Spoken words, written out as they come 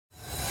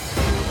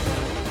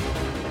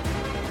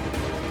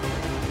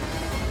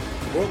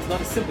The world's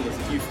not as simple as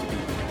it used to be.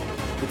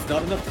 It's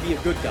not enough to be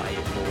a good guy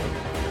anymore.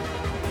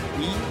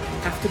 We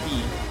have to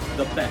be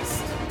the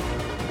best.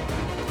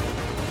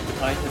 The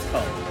time has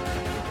come.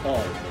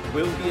 All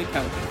will be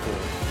accounted for,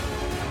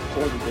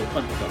 or we will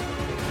hunt them.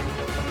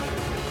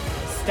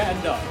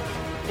 Stand up.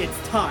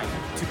 It's time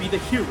to be the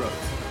heroes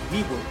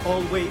we were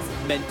always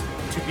meant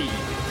to be.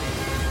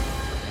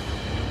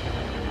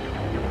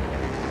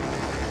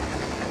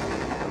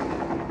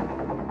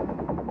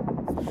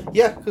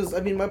 Yeah, because,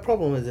 I mean, my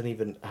problem isn't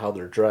even how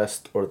they're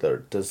dressed or their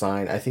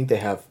design. I think they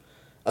have,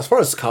 as far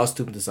as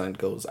costume design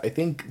goes, I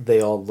think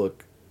they all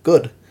look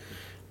good.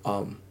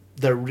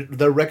 They're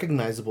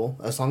recognizable.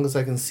 As long as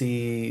I can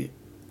see,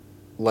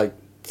 like,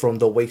 from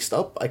the waist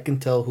up, I can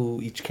tell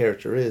who each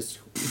character is,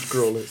 who each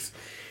girl is.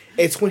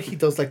 It's when he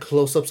does, like,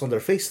 close-ups on their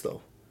face,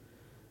 though.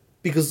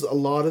 Because a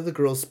lot of the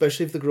girls,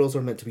 especially if the girls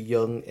are meant to be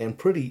young and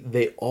pretty,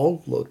 they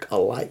all look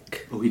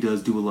alike. Oh, he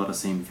does do a lot of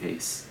same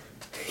face.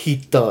 He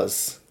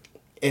does.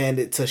 And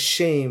it's a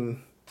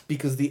shame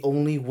because the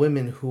only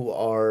women who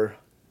are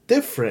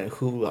different,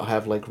 who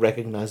have like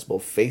recognizable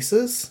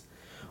faces,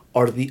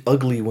 are the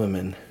ugly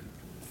women.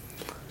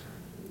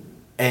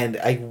 And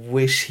I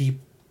wish he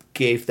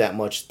gave that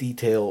much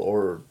detail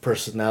or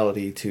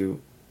personality to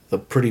the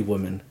pretty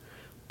women,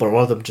 but a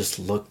lot of them just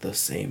look the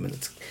same,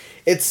 and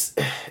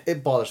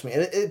it bothers me,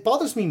 and it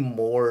bothers me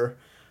more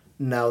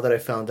now that I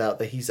found out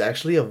that he's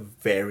actually a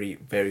very,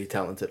 very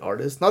talented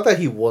artist. Not that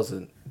he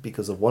wasn't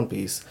because of One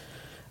Piece.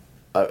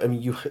 I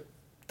mean,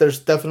 there's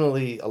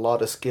definitely a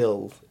lot of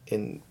skill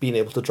in being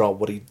able to draw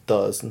what he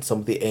does and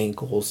some of the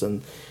angles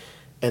and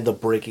the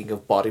breaking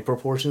of body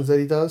proportions that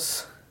he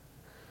does.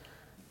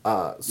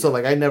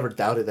 Like, I never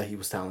doubted that he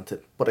was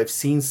talented, but I've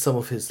seen some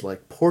of his,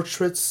 like,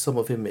 portraits, some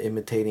of him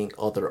imitating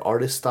other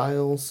artist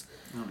styles,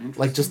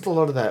 like, just a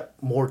lot of that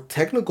more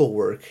technical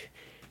work,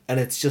 and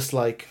it's just,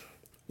 like,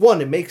 one,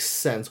 it makes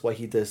sense why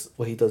he does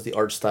the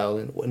art style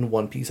in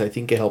One Piece. I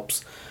think it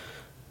helps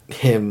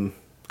him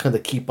kind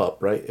of keep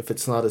up, right? If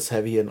it's not as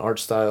heavy an art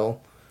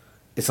style,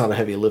 it's not a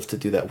heavy lift to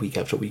do that week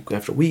after week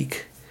after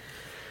week.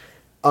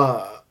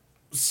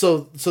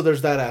 So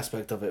there's that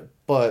aspect of it,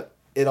 but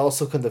it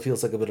also kind of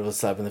feels like a bit of a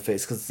slap in the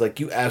face because, like,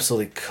 you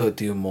absolutely could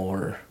do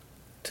more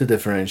to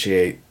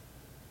differentiate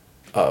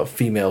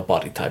female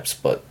body types,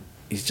 but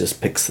he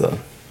just picks the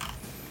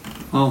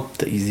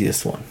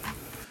easiest one.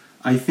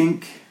 I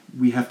think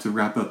we have to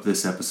wrap up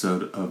this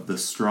episode of the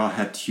Straw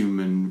Hat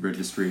Human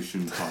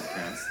Registration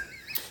Podcast.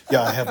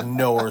 Yeah, I have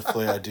no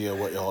earthly idea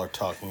what y'all are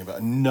talking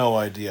about. No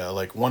idea.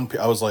 Like,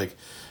 I was like,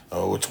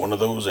 oh, it's one of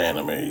those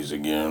animes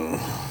again.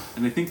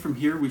 And I think from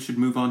here we should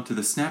move on to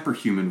the Snapper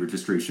Human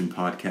Registration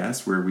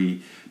Podcast, where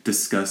we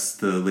discuss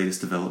the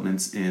latest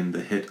developments in the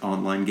hit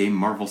online game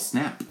Marvel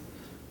Snap.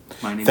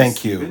 My name is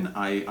Steven.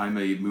 I'm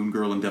a Moon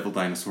Girl and Devil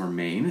Dinosaur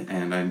main,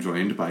 and I'm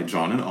joined by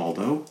John and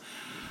Aldo.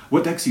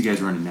 What decks are you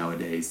guys running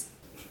nowadays?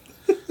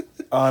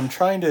 I'm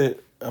trying to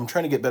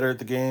get better at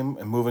the game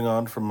and moving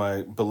on from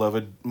my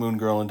beloved Moon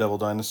Girl and Devil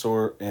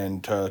Dinosaur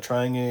and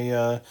trying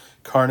a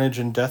Carnage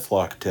and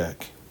Deathlock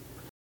deck.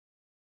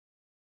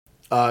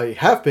 I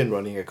have been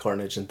running a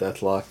Carnage and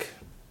Deathlock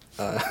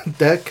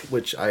deck,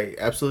 which I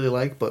absolutely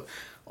like, but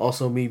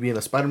also me being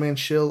a Spider-Man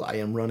shill, I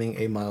am running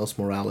a Miles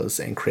Morales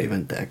and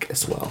Kraven deck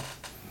as well.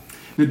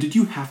 Now, did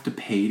you have to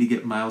pay to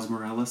get Miles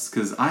Morales?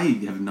 Because I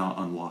have not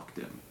unlocked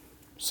him.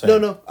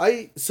 Same. No.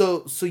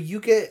 So you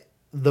get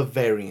the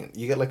variant.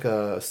 You get like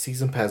a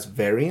season pass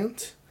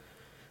variant,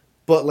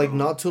 but like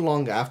not too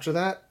long after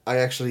that, I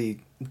actually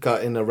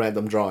got in a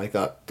random draw. I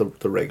got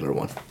the regular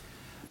one.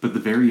 But the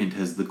variant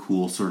has the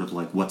cool sort of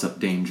like What's Up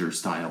Danger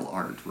style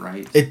art,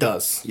 right? It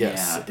does,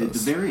 yes. Yeah, the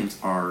variants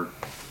are...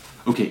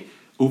 Okay,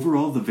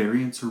 overall the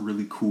variants are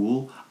really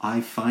cool. I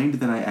find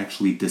that I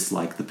actually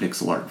dislike the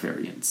pixel art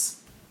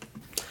variants.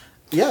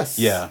 Yes.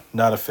 Yeah,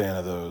 not a fan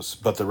of those.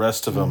 But the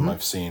rest of them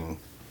I've seen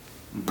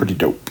pretty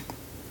dope.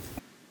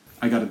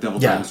 I got a Devil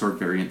Dinosaur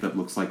variant that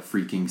looks like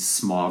freaking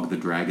Smog the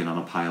Dragon on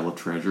a pile of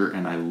treasure,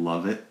 and I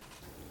love it.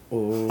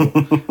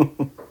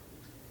 Oh.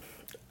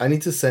 I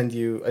need to send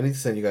you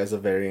guys a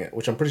variant,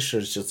 which I'm pretty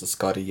sure is just a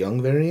Scotty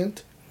Young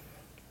variant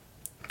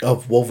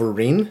of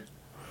Wolverine.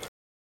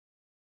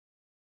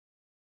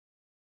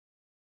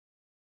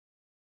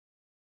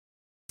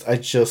 I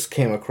just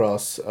came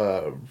across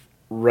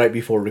right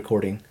before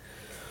recording.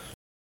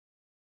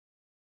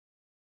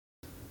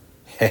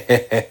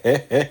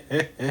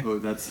 Oh,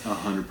 that's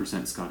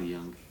 100% Scotty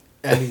Young.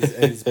 And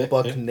he's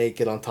buck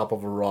naked on top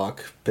of a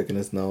rock, picking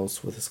his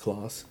nose with his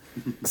claws.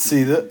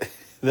 See,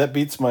 that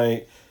beats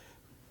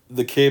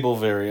the Cable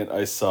variant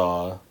I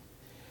saw.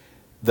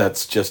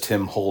 That's just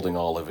him holding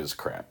all of his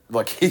crap.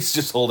 Like, he's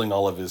just holding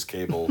all of his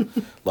Cable,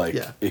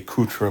 like,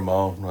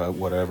 accoutrement,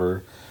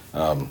 whatever.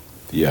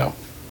 Yeah.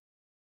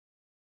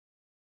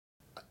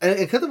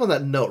 And kind of on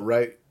that note,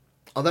 right?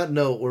 On that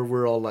note where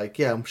we're all like,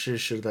 yeah, I'm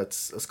sure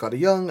that's Scotty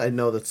Young. I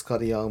know that's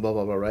Scotty Young, blah,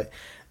 blah, blah, right?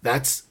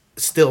 That's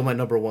still my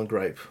number one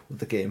gripe with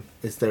the game,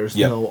 is there's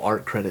no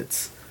art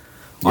credits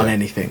on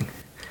anything.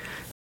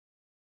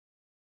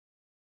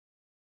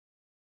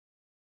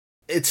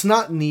 It's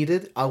not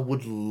needed. I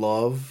would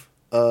love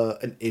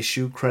an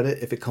issue credit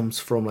if it comes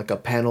from like a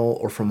panel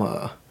or from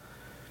a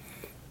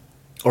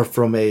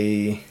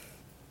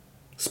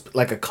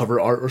like a cover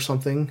art or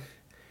something.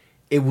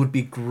 It would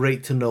be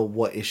great to know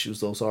what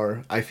issues those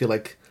are. I feel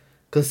like,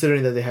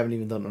 considering that they haven't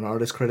even done an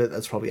artist credit,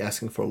 that's probably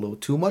asking for a little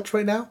too much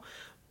right now.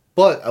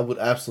 But I would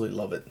absolutely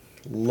love it.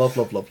 Love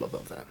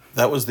that.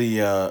 That was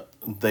the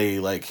they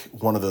like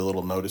one of the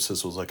little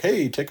notices was like,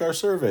 "Hey, take our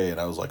survey,"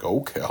 and I was like,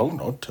 "Okay,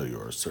 I'll tell you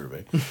our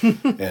survey."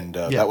 And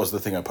that was the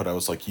thing I put. I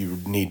was like, "You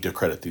need to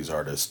credit these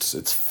artists.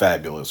 It's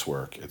fabulous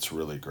work. It's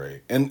really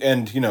great."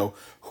 And you know,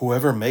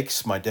 whoever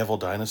makes my devil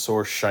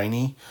dinosaur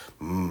shiny,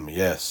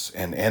 yes,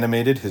 and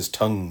animated, his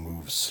tongue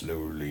moves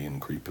slowly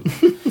and creepily,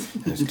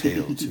 and his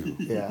tail too.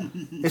 Yeah,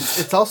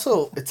 it's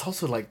also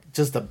like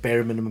just the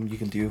bare minimum you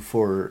can do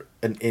for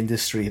an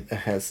industry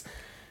that has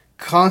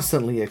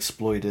constantly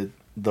exploited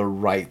the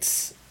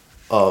rights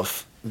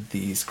of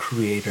these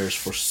creators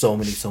for so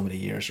many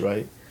years,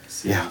 right?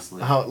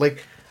 Seriously. Yeah. How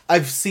like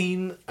I've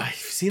seen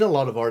a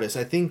lot of artists.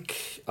 I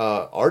think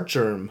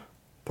Artgerm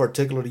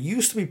particularly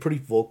used to be pretty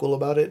vocal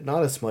about it.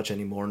 Not as much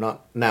anymore.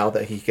 Not now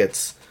that he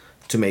gets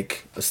to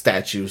make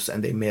statues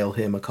and they mail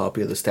him a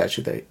copy of the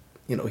statue that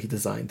he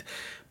designed.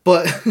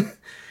 But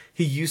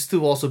he used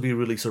to also be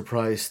really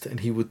surprised,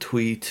 and he would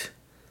tweet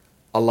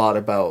a lot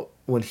about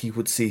when he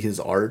would see his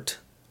art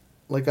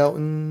like out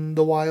in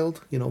the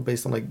wild,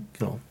 based on like,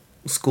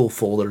 school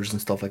folders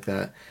and stuff like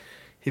that.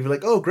 He'd be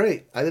like, "Oh,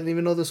 great. I didn't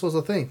even know this was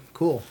a thing.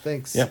 Cool.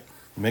 Thanks." Yeah.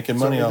 Making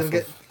money off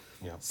of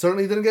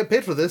Certainly didn't get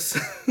paid for this.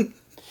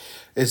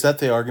 Is that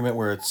the argument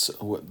where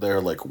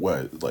they're like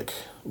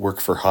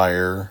work for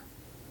hire?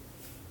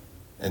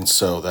 And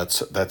so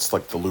that's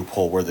like the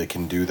loophole where they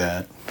can do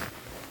that.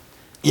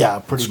 Yeah,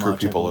 pretty screw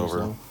much. People over.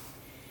 So.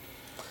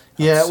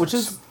 Yeah, which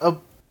is a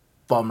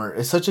bummer.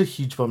 It's such a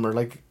huge bummer.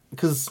 Like,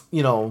 because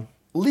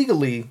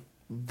legally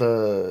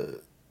they're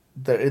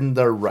in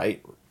their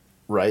right,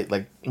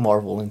 like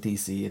Marvel and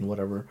DC and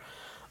whatever.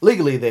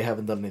 Legally, they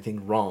haven't done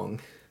anything wrong.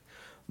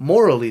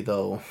 Morally,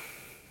 though,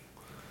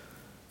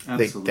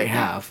 they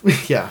have.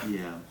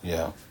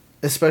 Yeah.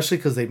 Especially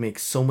because they make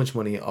so much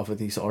money off of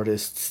these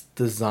artists'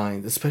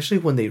 designs, especially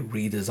when they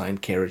redesign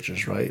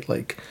characters, right?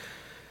 Like,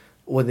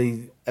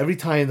 every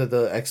time that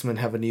the X-Men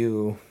have a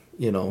new,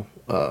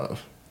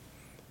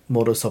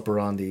 modus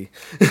operandi,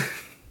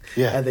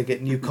 and they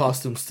get new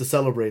costumes to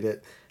celebrate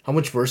it, how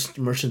much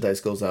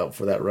merchandise goes out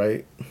for that,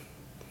 right?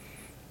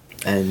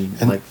 And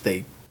like,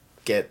 they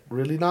get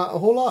really not a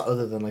whole lot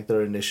other than like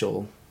their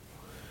initial,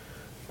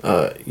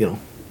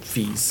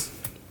 fees.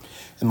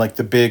 And like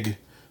the big,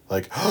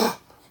 like,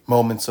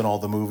 moments in all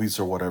the movies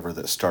or whatever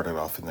that started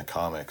off in the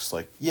comics.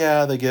 Like,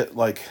 yeah, they get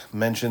like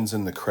mentions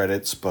in the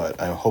credits, but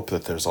I hope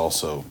that there's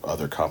also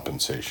other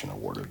compensation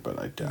awarded, but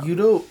I doubt. You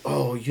know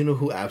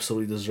who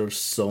absolutely deserves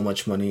so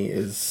much money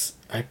is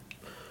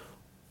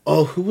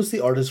who was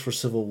the artist for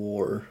Civil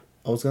War?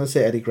 I was gonna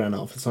say Eddie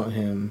Granoff. It's not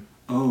him.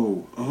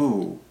 Oh,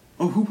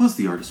 who was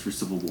the artist for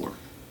Civil War?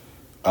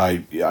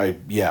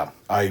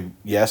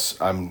 Yes,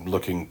 I'm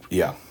looking.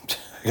 Yeah,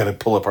 I gotta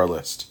pull up our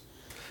list.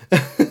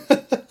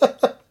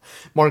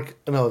 Mark,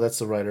 no, that's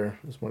the writer.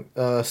 It's Mark.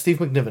 Steve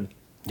McNiven.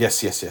 Yes.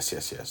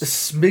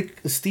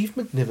 Steve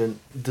McNiven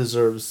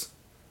deserves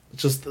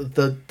just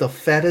the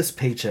fattest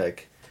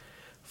paycheck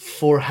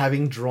for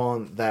having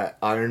drawn that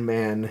Iron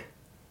Man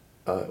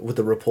with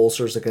the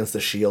repulsors against the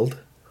shield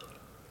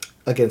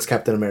against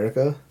Captain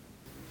America.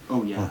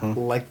 Oh yeah. Mm-hmm.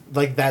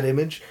 Like that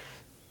image.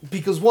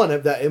 Because one,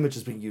 that image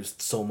is being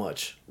used so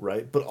much,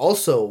 right? But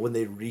also when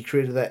they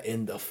recreated that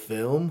in the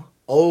film,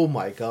 oh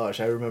my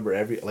gosh! I remember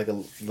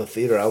the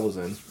theater I was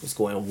in was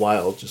going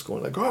wild, just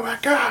going like, "Oh my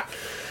god!"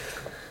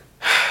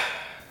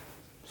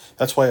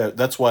 That's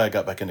why I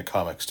got back into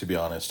comics. To be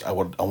honest, I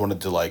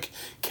wanted to like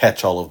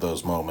catch all of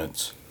those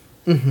moments,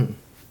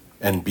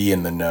 and be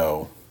in the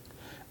know.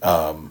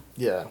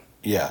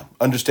 Yeah,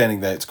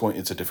 understanding that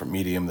it's a different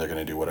medium, they're going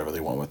to do whatever they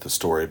want with the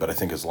story. But I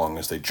think as long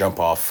as they jump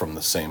off from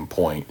the same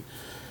point,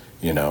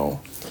 yeah.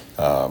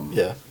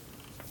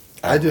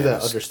 I do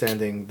that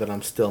understanding that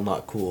I'm still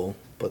not cool,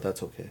 but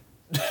that's okay.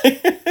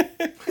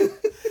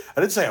 I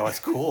didn't say I was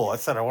cool. I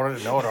said I wanted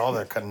to know what all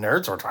the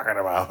nerds were talking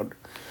about.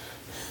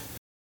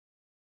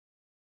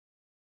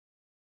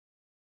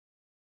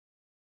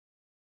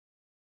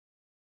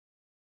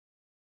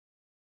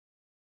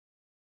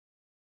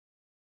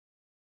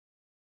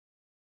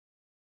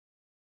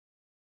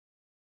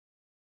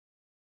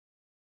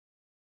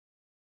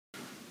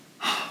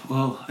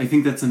 Well, I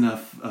think that's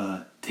enough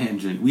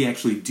tangent. We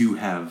actually do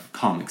have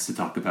comics to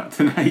talk about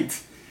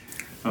tonight.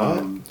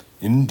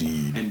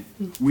 Indeed. And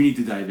we need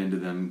to dive into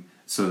them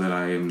so that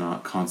I am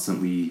not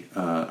constantly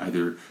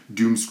either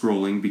doom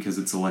scrolling because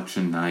it's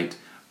election night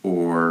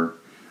or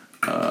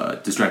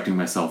distracting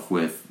myself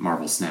with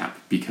Marvel Snap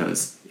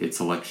because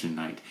it's election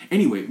night.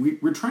 Anyway,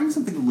 we're trying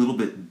something a little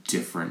bit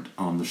different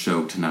on the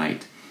show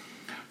tonight.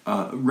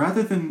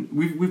 Rather than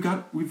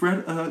we've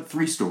read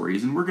 3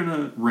 stories, and we're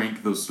gonna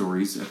rank those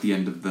stories at the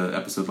end of the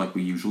episode like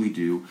we usually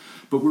do,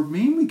 but we're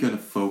mainly gonna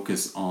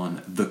focus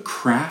on the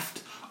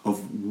craft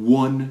of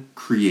one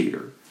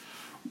creator.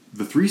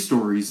 The three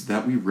stories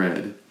that we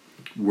read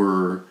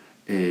were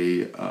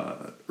a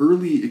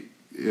early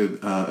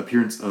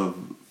appearance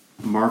of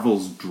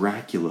Marvel's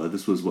Dracula.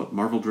 This was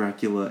Marvel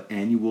Dracula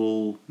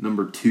Annual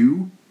number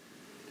 2.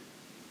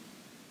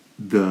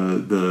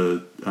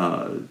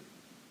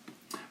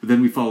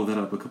 Then we followed that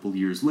up a couple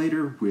years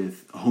later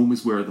with Home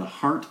is Where the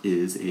Heart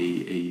Is,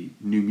 a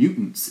New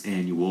Mutants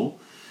annual.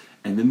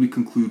 And then we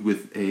conclude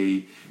with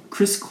a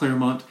Chris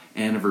Claremont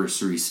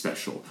anniversary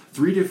special.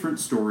 3 different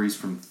stories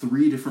from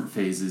 3 different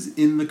phases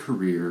in the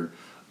career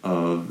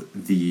of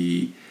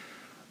the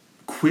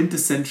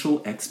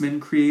quintessential X-Men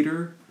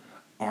creator,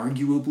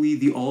 arguably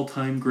the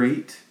all-time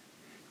great,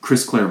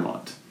 Chris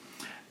Claremont.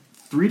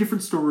 3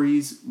 different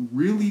stories,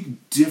 really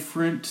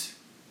different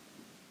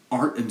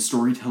art and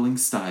storytelling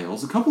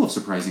styles, a couple of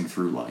surprising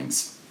through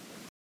lines.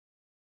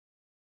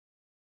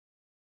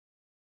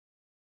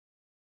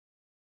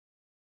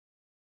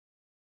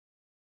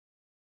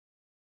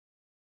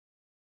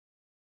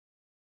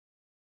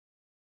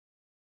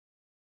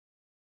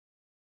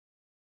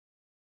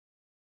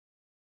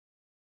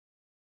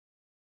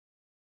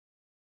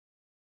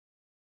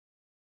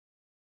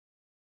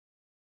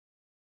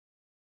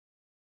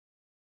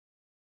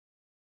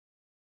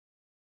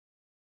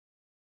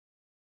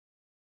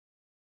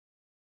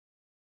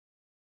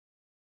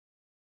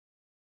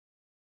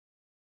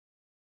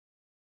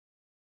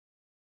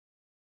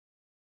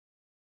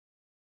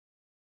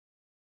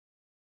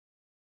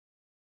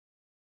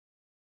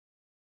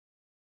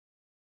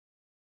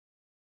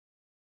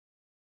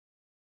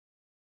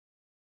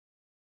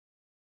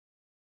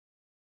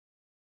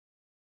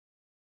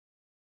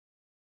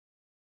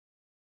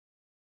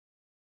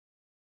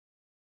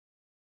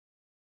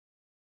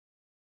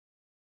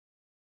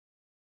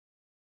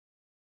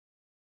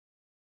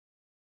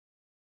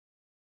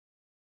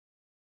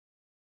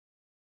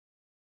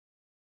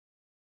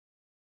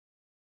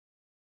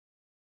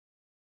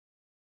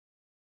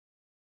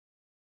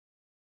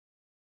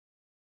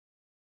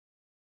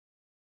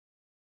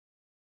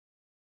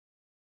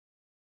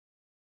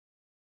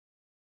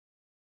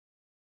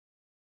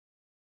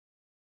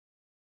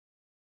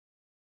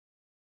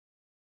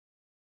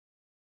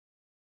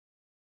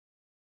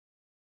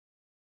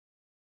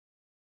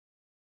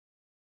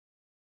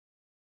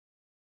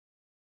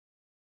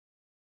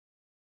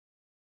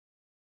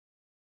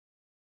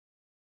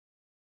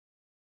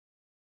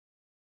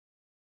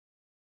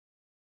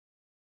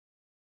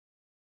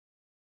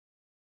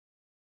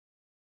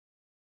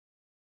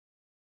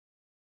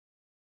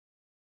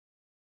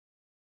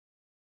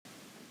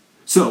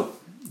 So,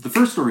 the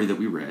first story that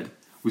we read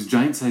was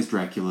Giant Size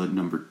Dracula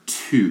number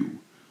 2.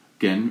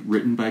 Again,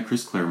 written by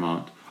Chris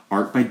Claremont,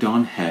 art by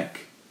Don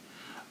Heck,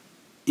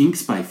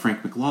 inks by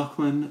Frank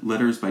McLaughlin,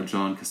 letters by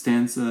John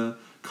Costanza,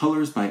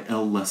 colors by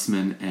L.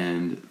 Lessman,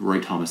 and Roy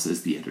Thomas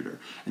as the editor.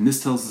 And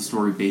this tells the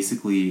story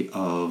basically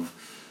of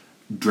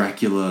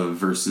Dracula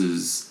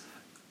versus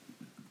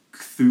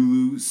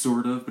Cthulhu,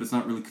 sort of, but it's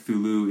not really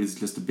Cthulhu. It's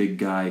just a big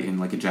guy in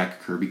like a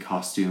Jack Kirby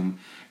costume,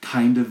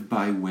 kind of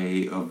by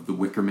way of the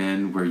Wicker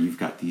Man, where you've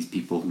got these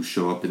people who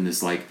show up in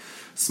this like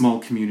small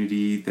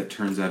community that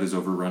turns out is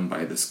overrun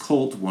by this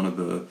cult. One of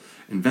the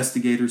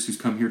investigators who's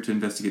come here to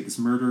investigate this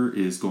murder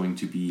is going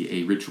to be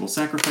a ritual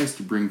sacrifice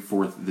to bring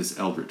forth this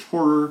eldritch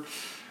horror.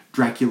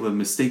 Dracula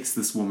mistakes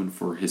this woman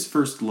for his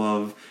first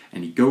love,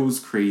 and he goes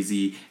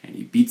crazy, and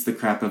he beats the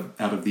crap out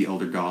of the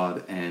elder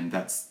god, and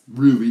that's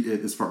really it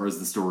as far as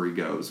the story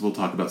goes. We'll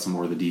talk about some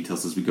more of the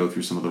details as we go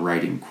through some of the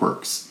writing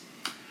quirks.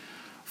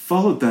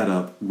 Followed that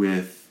up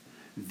with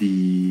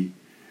the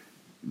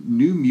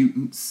New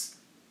Mutants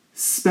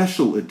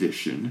Special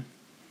Edition,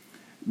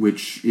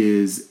 which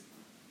is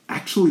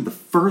actually the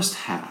first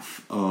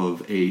half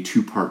of a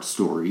 2-part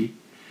story,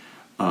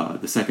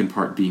 the second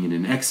part being in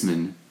an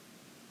X-Men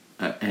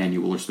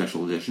annual or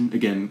special edition.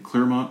 Again,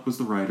 Claremont was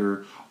the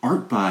writer.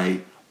 Art by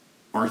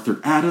Arthur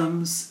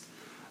Adams.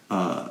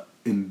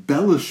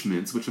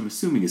 Embellishments, which I'm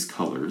assuming is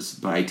colors,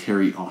 by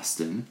Terry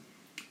Austin.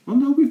 Well,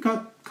 no, we've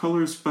got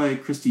colors by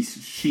Christy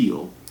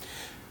Scheel.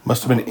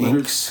 Must have been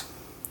inks.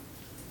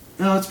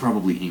 No, it's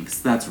probably inks.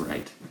 That's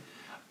right.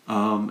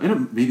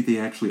 And maybe they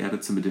actually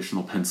added some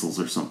additional pencils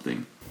or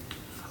something.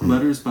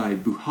 Letters by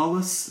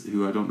Buhalis,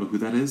 who I don't know who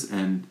that is,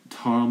 and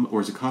Tom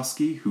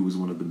Orzechowski, who was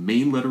one of the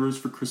main letterers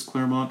for Chris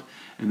Claremont,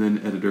 and then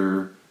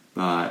editor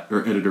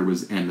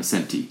was Ann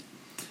Nocenti.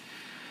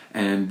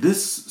 And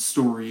this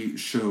story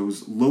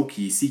shows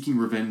Loki seeking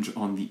revenge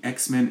on the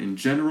X-Men in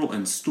general,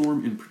 and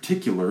Storm in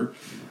particular.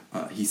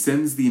 He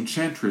sends the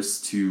Enchantress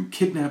to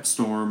kidnap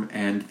Storm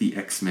and the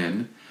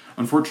X-Men.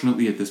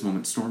 Unfortunately, at this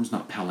moment, Storm's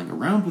not palling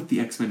around with the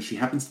X-Men. She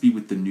happens to be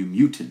with the New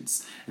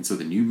Mutants. And so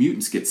the New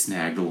Mutants get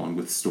snagged along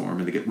with Storm,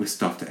 and they get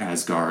whisked off to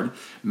Asgard.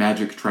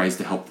 Magik tries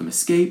to help them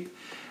escape.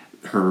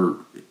 Her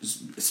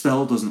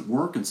spell doesn't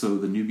work, and so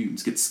the New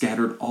Mutants get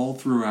scattered all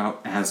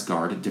throughout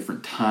Asgard at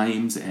different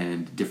times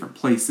and different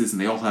places, and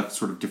they all have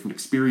sort of different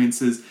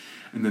experiences.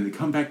 And then they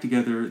come back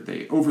together,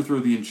 they overthrow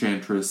the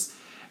Enchantress,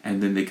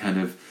 and then they kind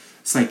of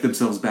psych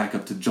themselves back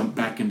up to jump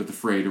back into the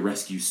fray to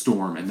rescue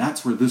Storm, and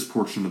that's where this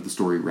portion of the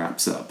story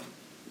wraps up.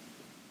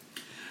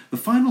 The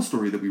final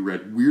story that we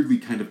read weirdly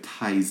kind of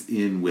ties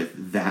in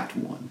with that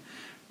one.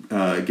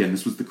 Again,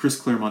 this was the Chris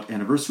Claremont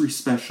anniversary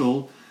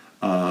special.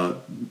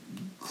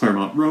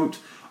 Claremont wrote,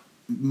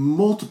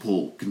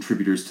 multiple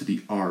contributors to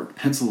the art.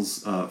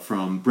 Pencils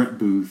from Brett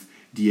Booth,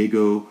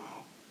 Diego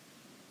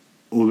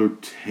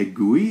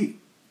Olortegui,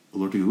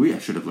 I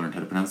should have learned how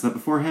to pronounce that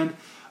beforehand.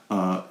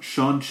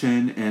 Sean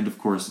Chen, and of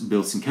course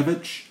Bill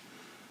Sienkiewicz.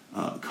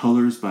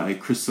 Colors by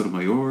Chris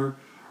Sotomayor,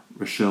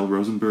 Rochelle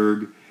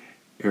Rosenberg,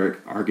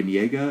 Eric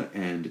Arganiega,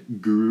 and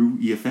Guru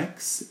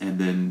EFX. And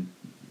then,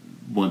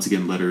 once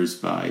again, letters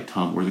by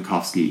Tom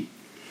Orthakovsky.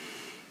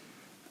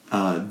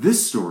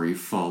 This story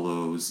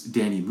follows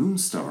Dani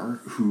Moonstar,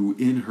 who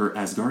in her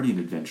Asgardian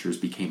adventures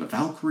became a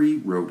Valkyrie,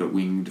 rode a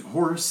winged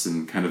horse,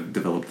 and kind of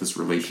developed this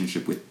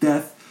relationship with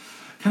death,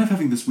 kind of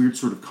having this weird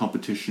sort of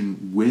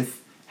competition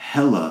with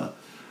Hela,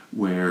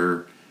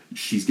 where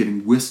she's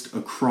getting whisked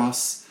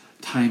across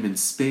time and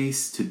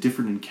space to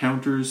different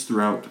encounters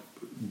throughout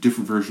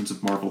different versions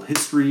of Marvel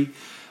history,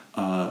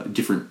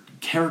 different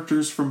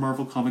characters from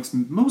Marvel Comics.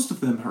 Most of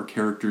them are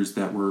characters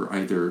that were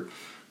either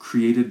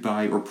created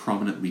by or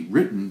prominently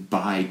written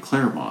by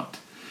Claremont.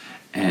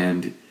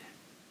 And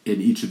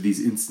in each of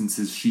these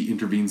instances, she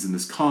intervenes in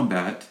this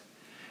combat,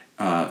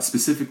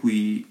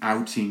 specifically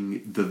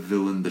outing the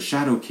villain, the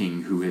Shadow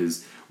King, who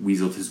has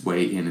weaseled his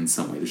way in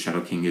some way. The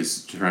Shadow King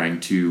is trying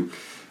to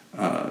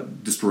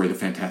destroy the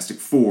Fantastic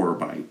Four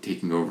by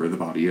taking over the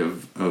body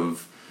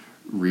of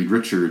Reed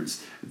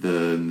Richards.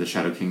 The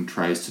Shadow King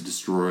tries to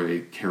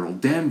destroy Carol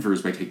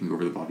Danvers by taking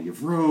over the body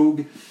of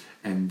Rogue.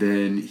 And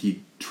then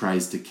he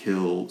tries to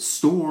kill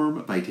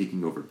Storm by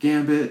taking over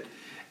Gambit.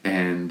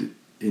 And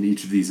in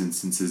each of these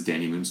instances,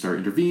 Dani Moonstar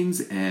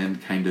intervenes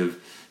and kind of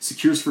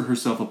secures for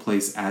herself a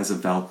place as a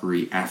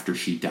Valkyrie after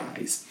she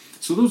dies.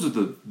 So those are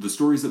the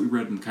stories that we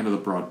read and kind of the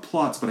broad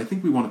plots, but I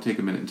think we want to take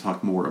a minute and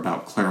talk more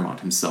about Claremont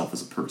himself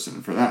as a person.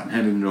 And for that, I'm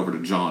handing it over to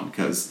John,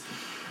 because,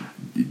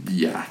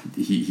 yeah,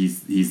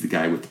 he's the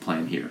guy with the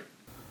plan here.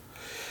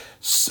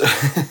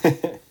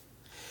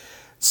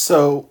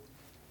 So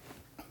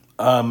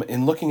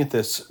in looking at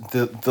this,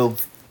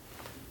 the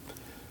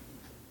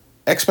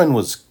X-Men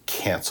was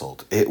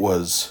canceled. It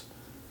was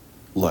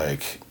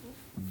like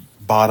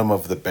bottom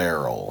of the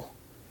barrel,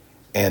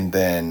 and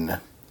then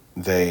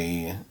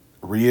they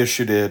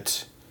reissued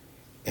it,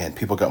 and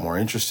people got more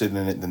interested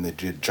in it. Then they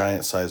did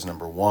Giant Size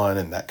 #1,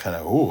 and that kind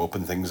of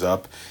opened things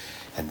up.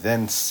 And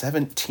then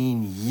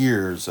 17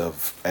 years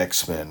of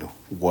X-Men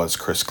was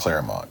Chris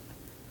Claremont.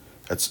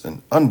 That's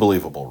an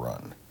unbelievable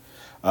run.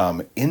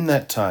 In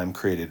that time,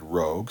 created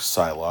Rogue,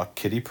 Psylocke,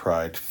 Kitty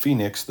Pryde,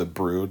 Phoenix, the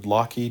Brood,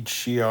 Lockheed,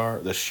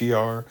 Shi'ar, the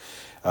Shi'ar,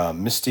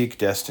 Mystique,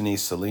 Destiny,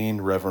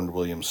 Selene, Reverend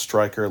William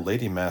Stryker,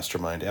 Lady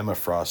Mastermind, Emma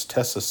Frost,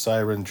 Tessa,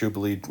 Siren,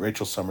 Jubilee,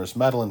 Rachel Summers,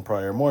 Madeline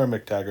Pryor, Moira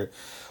McTaggart,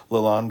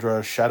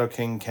 Lilandra, Shadow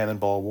King,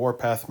 Cannonball,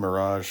 Warpath,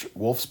 Mirage,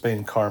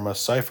 Wolfsbane, Karma,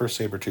 Cypher,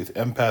 Sabretooth,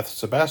 Empath,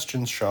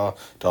 Sebastian Shaw,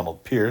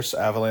 Donald Pierce,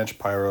 Avalanche,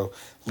 Pyro,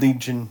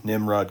 Legion,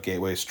 Nimrod,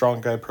 Gateway,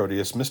 Strong Guy,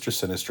 Proteus, Mr.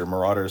 Sinister,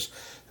 Marauders,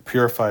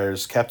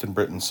 Purifiers, Captain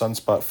Britain,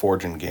 Sunspot,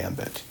 Forge, and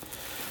Gambit.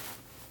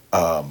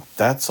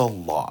 That's a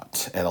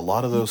lot. And a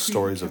lot of those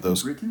stories Captain of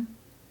those... Britain?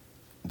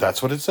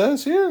 That's what it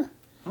says here.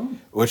 Oh.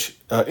 Which,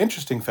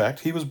 interesting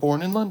fact, he was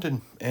born in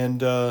London and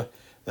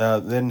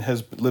then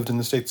has lived in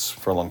the States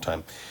for a long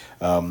time.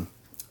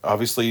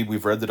 Obviously,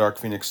 we've read the Dark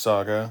Phoenix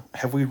saga.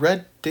 Have we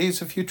read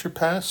Days of Future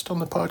Past on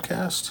the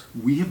podcast?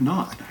 We have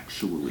not,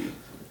 actually.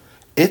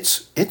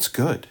 It's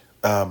good.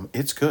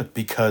 It's good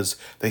because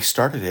they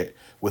started it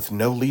with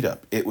no lead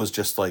up. It was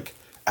just like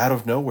out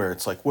of nowhere.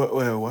 It's like,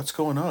 what's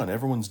going on?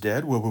 Everyone's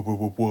dead.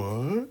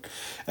 What?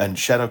 And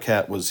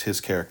Shadowcat was his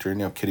character,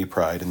 Kitty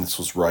Pryde, and this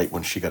was right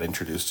when she got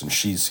introduced, and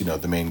she's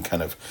the main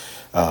kind of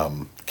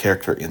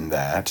character in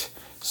that.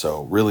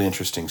 So really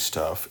interesting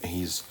stuff.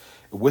 He's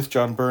with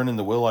John Byrne in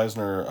the Will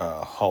Eisner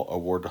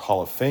Award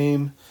Hall of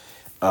Fame.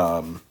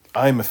 I'm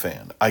a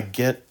fan. I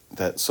get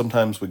that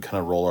sometimes we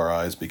kind of roll our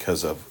eyes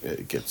because of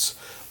it gets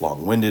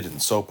long-winded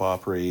and soap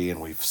opera-y,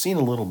 and we've seen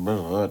a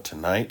little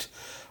tonight.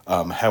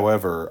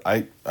 However,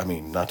 I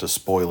mean, not to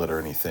spoil it or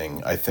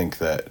anything, I think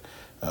that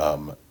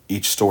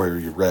each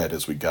story we read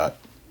as we got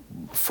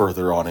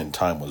further on in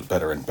time was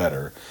better and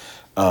better.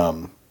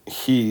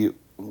 He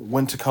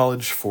went to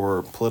college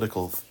for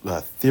political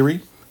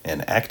theory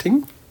and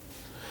acting,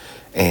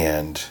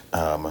 and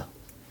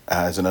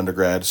as an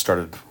undergrad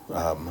started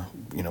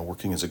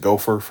working as a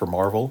gopher for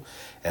Marvel,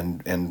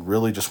 and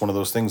really just one of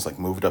those things, like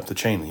moved up the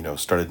chain,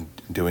 started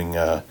doing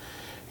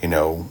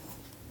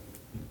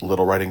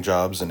little writing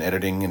jobs and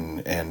editing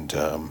and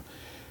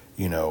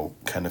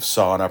kind of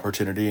saw an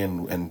opportunity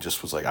and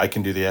just was like, I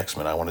can do the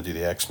X-Men, I want to do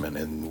the X-Men,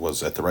 and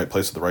was at the right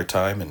place at the right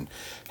time and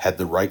had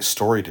the right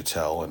story to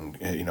tell,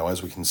 and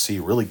as we can see,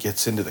 really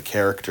gets into the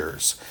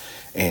characters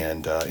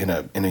and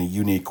in a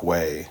unique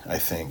way, I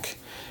think.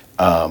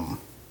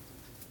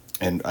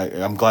 And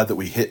I'm glad that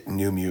we hit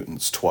New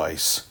Mutants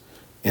twice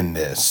in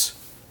this,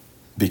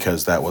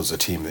 because that was a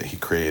team that he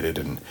created,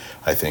 and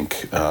I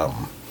think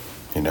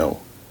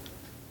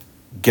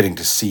getting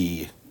to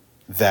see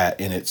that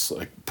in its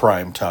like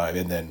prime time,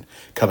 and then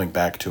coming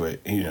back to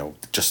it,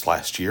 just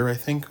last year, I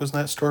think, was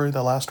that story,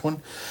 the last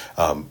one.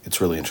 It's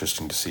really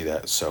interesting to see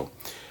that. So,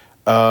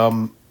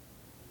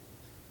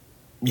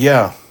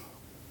 yeah.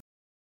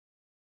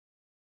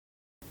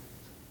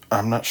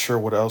 I'm not sure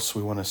what else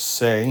we want to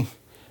say.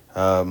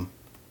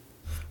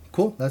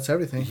 Cool. That's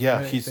everything.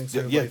 Yeah, right,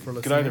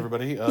 good night,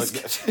 everybody.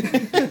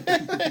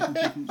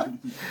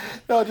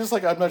 No, just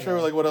like I'm not sure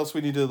like what else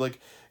we need to like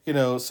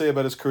say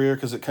about his career,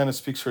 because it kind of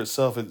speaks for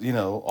itself.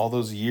 All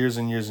those years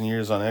and years and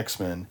years on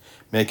X-Men,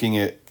 making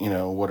it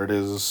what it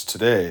is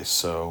today.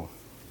 So.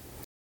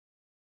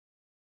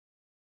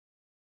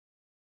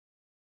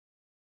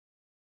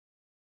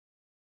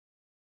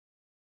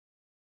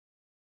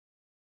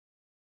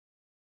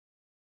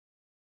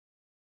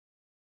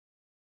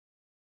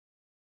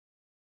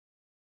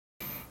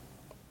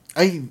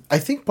 I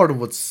think part of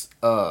what's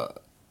I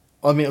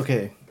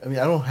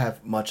don't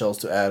have much else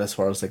to add as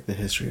far as like the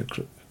history of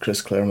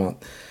Chris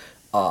Claremont.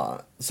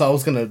 So I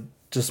was gonna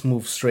just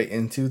move straight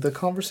into the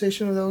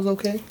conversation, if that was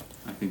okay.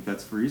 I think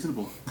that's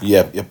reasonable.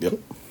 Yep.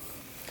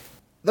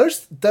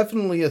 There's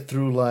definitely a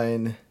through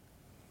line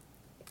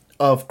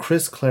of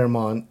Chris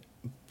Claremont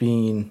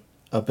being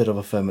a bit of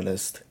a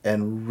feminist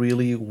and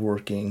really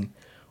working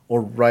or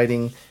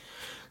writing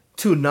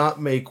to not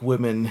make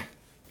women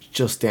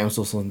just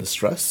damsels in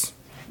distress.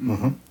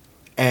 Mm-hmm.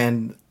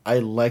 And I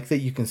like that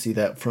you can see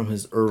that from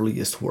his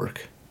earliest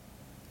work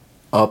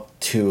up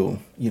to,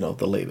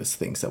 the latest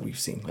things that we've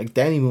seen. Like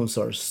Danny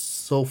Moonstar is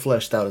so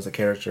fleshed out as a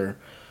character.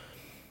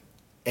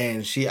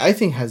 And she, I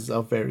think, has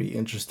a very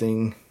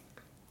interesting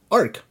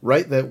arc,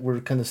 right? That we're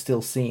kind of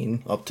still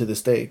seeing up to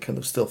this day, kind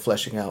of still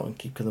fleshing out and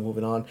keep kind of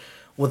moving on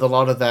with a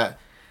lot of that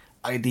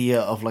idea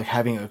of like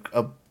having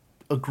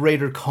a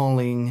greater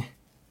calling,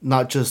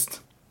 not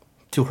just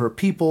to her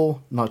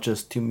people, not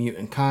just to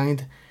mutant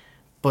kind,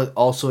 but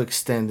also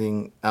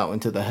extending out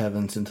into the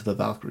heavens, into the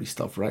Valkyrie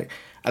stuff, right?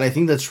 And I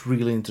think that's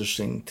really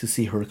interesting to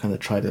see her kind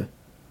of try to,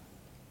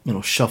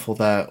 shuffle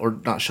that, or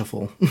not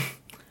shuffle.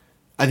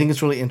 I think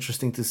it's really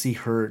interesting to see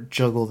her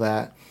juggle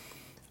that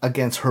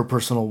against her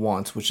personal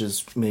wants, which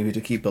is maybe to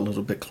keep a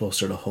little bit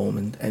closer to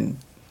home and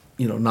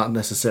not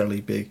necessarily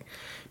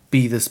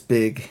be this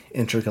big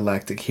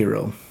intergalactic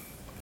hero.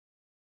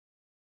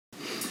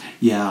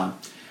 Yeah.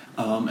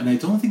 And I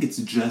don't think it's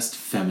just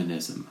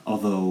feminism,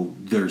 although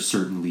there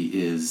certainly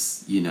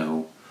is,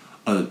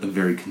 a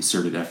very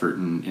concerted effort,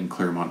 and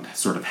Claremont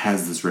sort of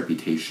has this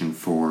reputation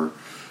for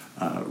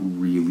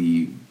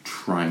really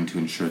trying to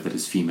ensure that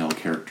his female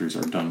characters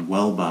are done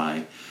well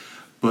by.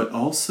 But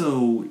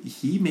also,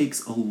 he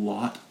makes a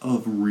lot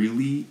of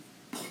really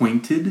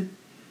pointed,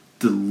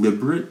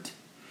 deliberate,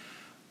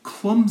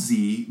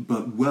 clumsy,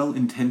 but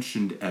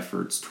well-intentioned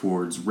efforts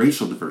towards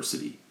racial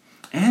diversity.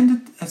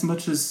 And as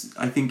much as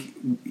I think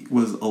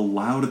was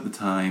allowed at the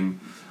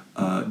time,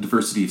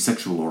 diversity of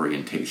sexual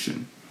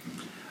orientation.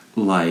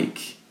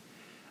 Like,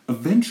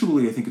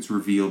 eventually I think it's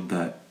revealed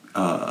that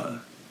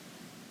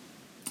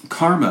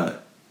Karma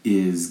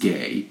is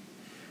gay.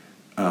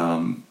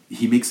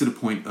 He makes it a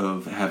point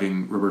of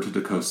having Roberto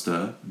da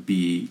Costa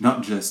be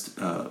not just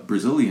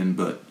Brazilian,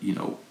 but,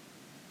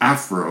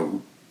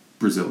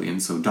 Afro-Brazilian,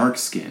 so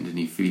dark-skinned, and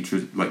he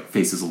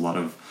faces a lot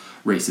of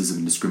racism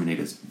and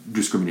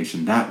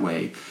discrimination that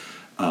way.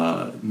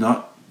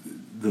 Not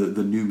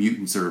the New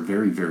Mutants are a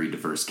very, very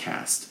diverse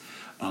cast.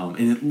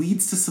 And it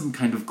leads to some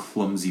kind of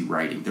clumsy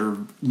writing. There are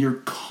near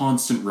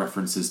constant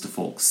references to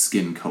folks'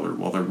 skin color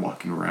while they're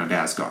walking around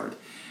Asgard.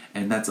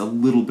 And that's a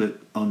little bit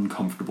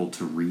uncomfortable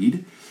to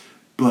read.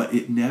 But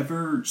it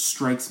never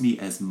strikes me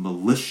as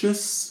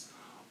malicious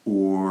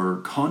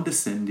or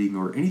condescending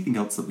or anything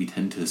else that we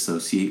tend to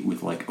associate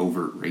with like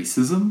overt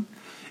racism.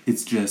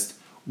 It's just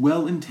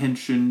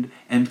well-intentioned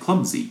and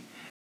clumsy.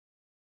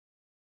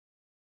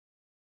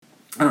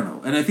 I don't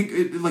know, and I think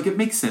it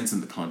makes sense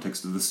in the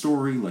context of the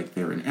story. Like,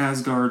 they're in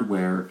Asgard,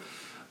 where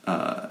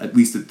at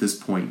least at this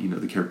point,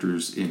 the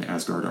characters in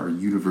Asgard are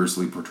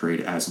universally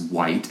portrayed as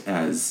white,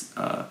 as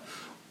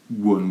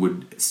one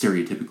would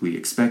stereotypically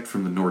expect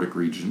from the Nordic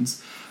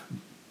regions.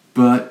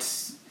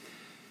 But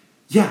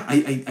yeah,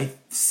 I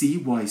see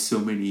why so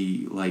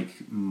many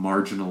like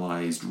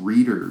marginalized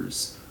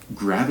readers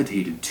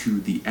gravitated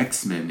to the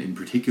X-Men in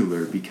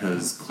particular,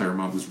 because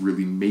Claremont was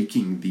really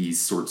making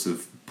these sorts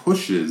of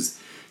pushes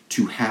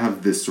to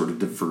have this sort of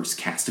diverse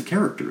cast of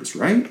characters,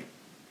 right?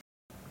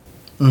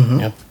 Mm-hmm.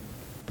 Yeah.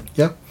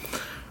 Yeah.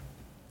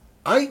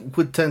 I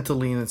would tend to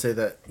lean and say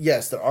that,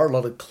 yes, there are a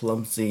lot of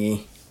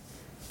clumsy...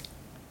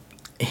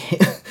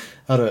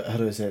 how do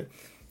I say it?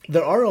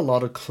 There are a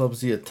lot of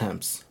clumsy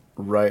attempts,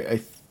 right?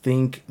 I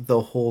think the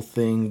whole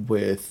thing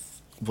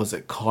with... Was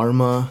it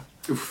Karma?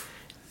 Oof.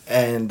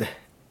 And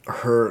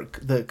her...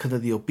 kind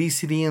of the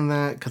obesity in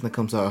that kind of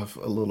comes off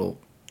a little...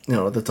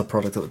 that's a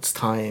product of its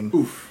time.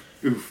 Oof.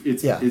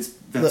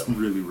 That's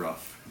really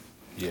rough.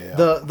 Yeah.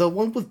 The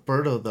one with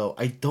Berto, though,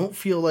 I don't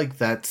feel like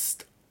that's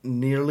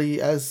nearly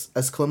as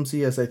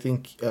clumsy as I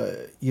think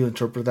you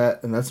interpret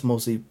that, and that's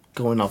mostly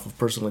going off of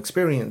personal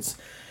experience,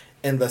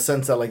 in the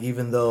sense that, like,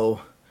 even though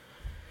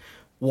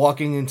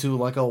walking into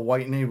like a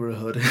white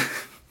neighborhood.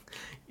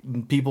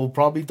 People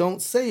probably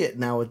don't say it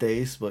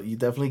nowadays, but you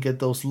definitely get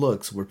those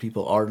looks where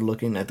people are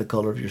looking at the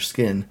color of your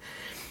skin.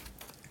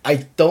 I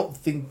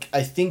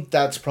think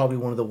that's probably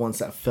one of the ones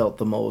that felt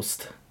the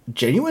most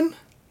genuine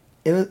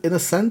in a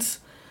sense.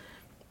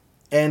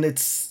 And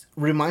it's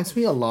reminds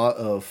me a lot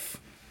of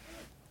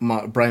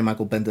Brian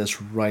Michael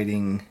Bendis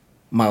writing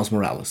Miles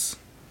Morales.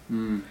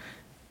 And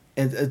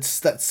it's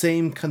that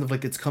same kind of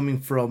like it's coming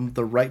from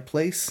the right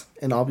place.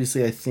 And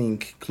obviously I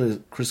think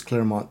Chris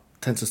Claremont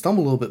tends to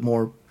stumble a little bit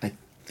more. I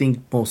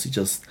think mostly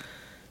just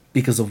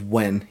because of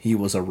when he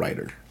was a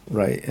writer,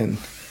 right? And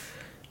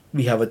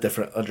we have a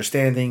different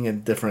understanding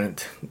and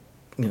different,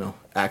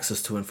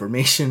 access to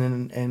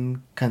information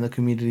and kind of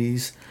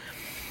communities.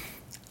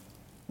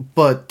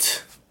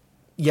 But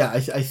yeah,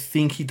 I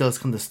think he does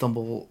kind of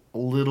stumble a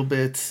little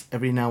bit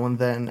every now and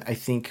then. I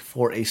think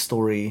for a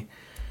story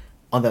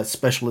on that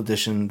special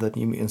edition, that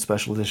New Mutant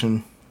Special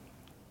Edition,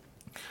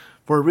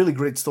 for a really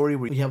great story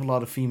where you have a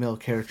lot of female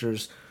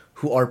characters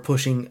who are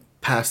pushing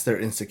past their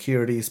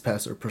insecurities,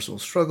 past their personal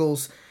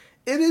struggles,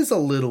 it is a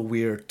little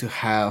weird to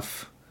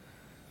have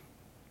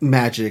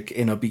Magic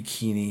in a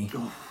bikini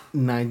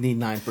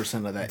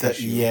 99% of that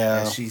issue.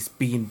 Yeah. As she's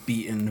being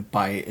beaten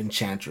by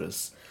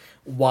Enchantress,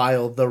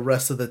 while the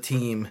rest of the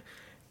team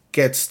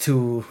gets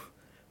to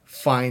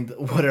find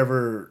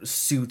whatever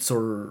suits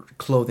or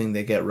clothing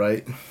they get,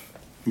 right?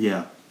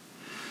 Yeah.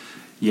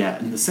 Yeah,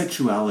 and the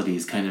sexuality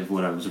is kind of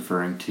what I was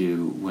referring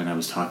to when I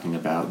was talking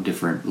about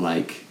different,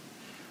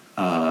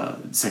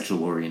 sexual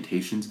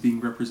orientations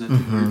being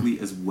represented weirdly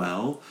as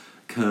well,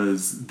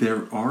 because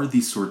there are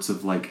these sorts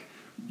of,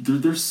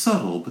 they're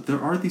subtle, but there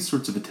are these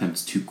sorts of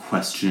attempts to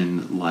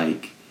question,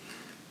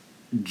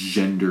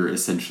 gender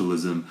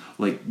essentialism.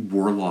 Like,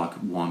 Warlock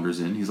wanders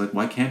in, he's like,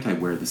 why can't I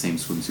wear the same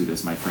swimsuit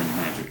as my friend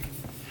Magic?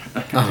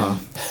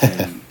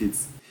 And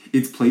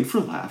it's played for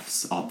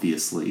laughs,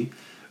 obviously,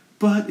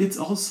 but it's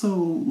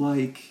also,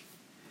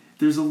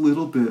 there's a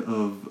little bit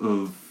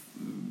of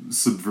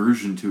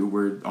subversion to it,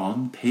 where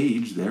on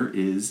page there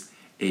is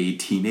a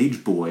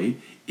teenage boy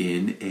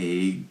in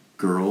a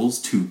girl's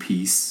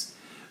two-piece,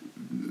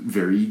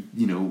 very,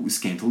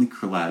 scantily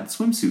clad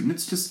swimsuit, and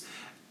it's just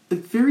a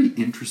very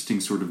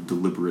interesting sort of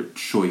deliberate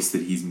choice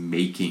that he's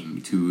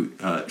making to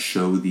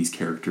show these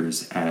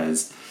characters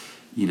as,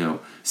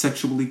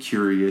 sexually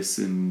curious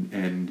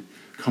and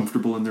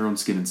comfortable in their own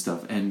skin and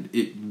stuff, and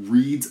it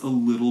reads a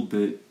little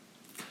bit.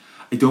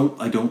 I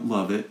don't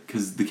love it,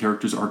 because the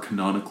characters are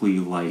canonically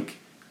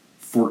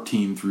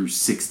 14 through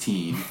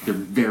 16. They're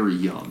very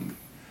young.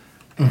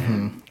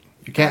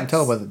 You can't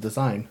tell by the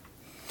design.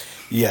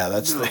 Yeah,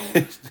 that's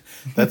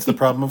the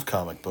problem of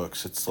comic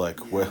books. It's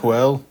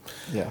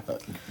yeah.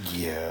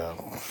 Yeah.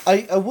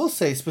 I will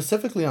say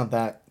specifically on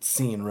that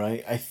scene,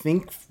 right? I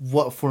think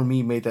what for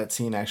me made that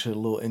scene actually a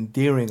little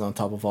endearing on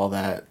top of all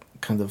that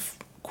kind of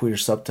queer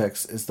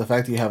subtext is the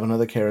fact that you have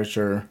another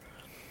character.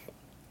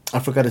 I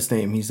forgot his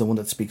name. He's the one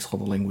that speaks all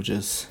the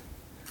languages.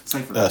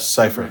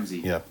 Cypher. Ramsey.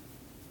 Yeah.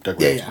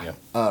 Doug Ramsey.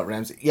 Yeah.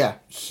 Ramsey. Yeah.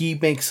 He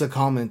makes a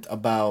comment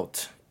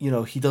about,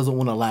 he doesn't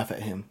want to laugh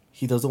at him.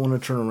 He doesn't want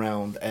to turn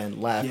around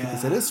and laugh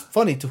because it is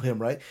funny to him,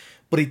 right?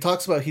 But he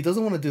talks about he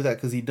doesn't want to do that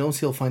because he knows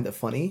he'll find it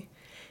funny,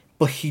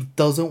 but he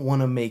doesn't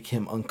want to make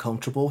him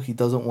uncomfortable. He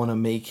doesn't want to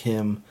make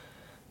him,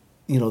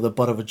 the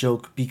butt of a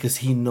joke, because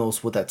he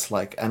knows what that's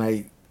like. And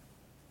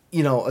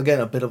again,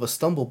 a bit of a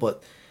stumble,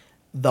 but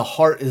the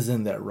heart is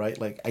in there, right?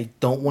 I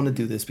don't want to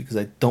do this because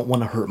I don't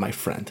want to hurt my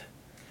friend.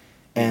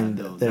 And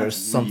there's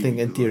something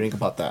really endearing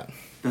about that.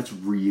 That's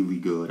really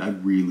good. I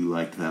really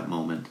liked that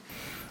moment.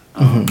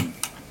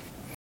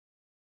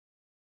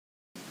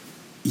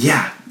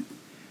 Yeah.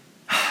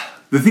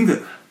 The thing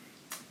that...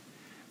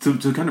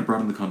 To kind of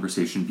broaden the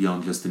conversation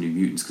beyond just the New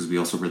Mutants, because we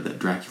also read that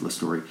Dracula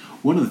story,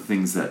 one of the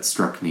things that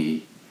struck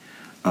me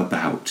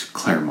about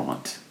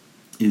Claremont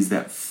is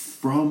that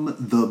from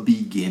the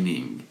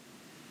beginning,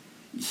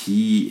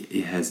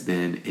 he has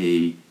been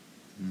a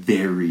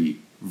very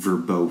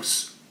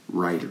verbose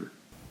writer.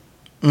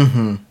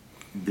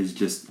 There's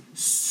just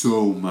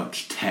so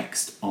much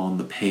text on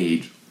the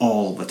page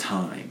all the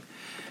time.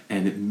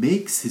 And it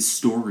makes his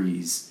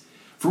stories...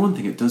 For one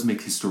thing, it does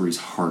make his stories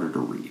harder to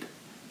read.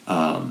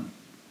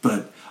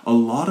 But a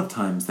lot of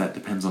times that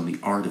depends on the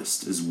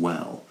artist as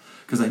well.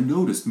 Because I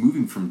noticed,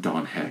 moving from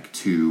Don Heck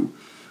to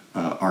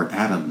Art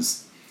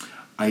Adams,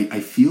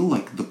 I feel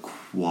like the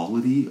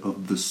quality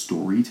of the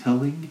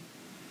storytelling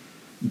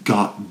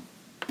got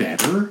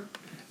better.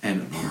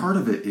 And part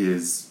of it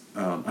is,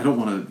 I don't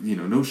want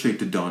to, no shade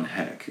to Don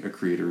Heck, a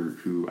creator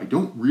who I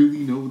don't really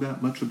know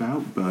that much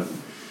about, but,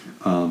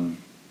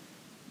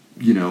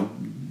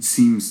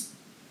 seems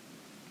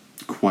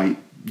quite,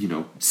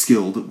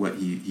 skilled at what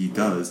he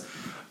does.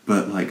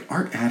 But,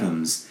 Art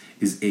Adams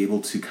is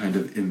able to kind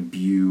of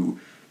imbue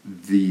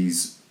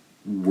these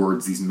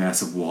words, these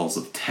massive walls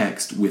of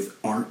text, with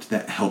art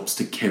that helps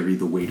to carry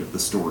the weight of the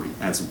story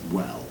as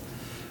well.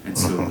 And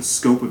so the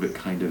scope of it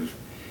kind of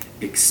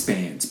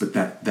expands, but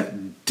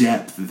that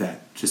depth,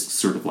 that just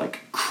sort of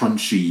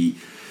crunchy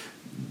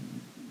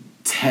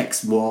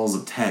text, walls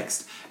of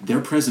text,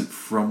 they're present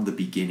from the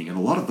beginning. And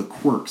a lot of the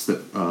quirks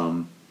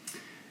that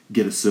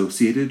get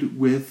associated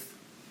with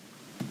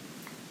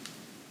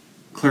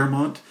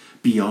Claremont,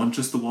 beyond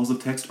just the walls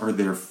of text, are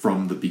there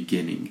from the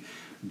beginning.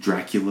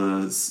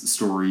 Dracula's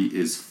story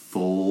is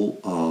full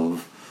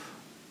of,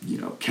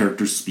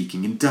 characters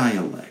speaking in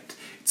dialect.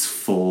 It's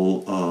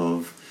full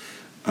of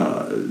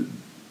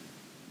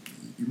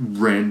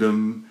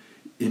random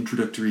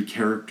introductory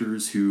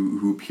characters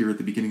who appear at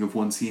the beginning of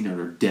one scene and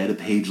are dead a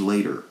page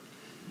later.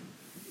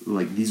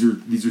 Like, these are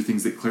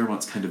things that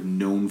Claremont's kind of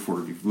known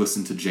for. If you've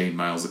listened to Jane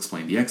Miles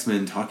explain the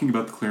X-Men, talking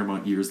about the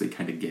Claremont years, they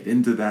kind of get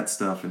into that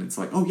stuff, and it's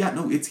like, oh yeah,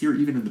 no, it's here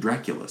even in the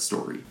Dracula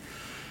story.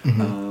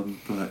 Mm-hmm.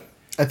 But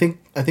I think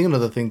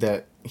another thing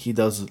that he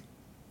does,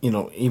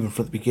 even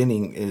from the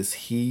beginning, is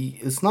he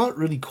is not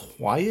really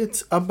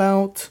quiet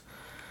about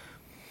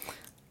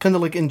kind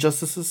of like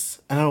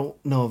injustices. And I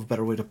don't know of a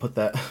better way to put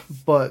that,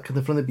 but kind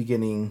of from the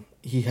beginning,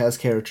 he has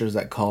characters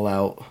that call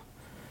out,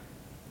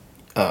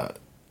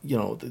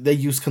 they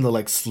use kind of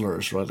like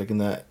slurs, right? Like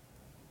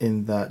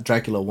in that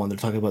Dracula one, they're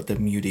talking about the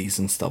muties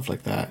and stuff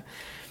like that.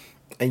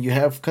 And you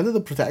have kind of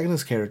the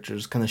protagonist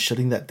characters kind of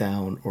shutting that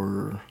down,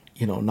 or,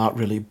 not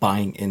really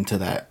buying into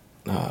that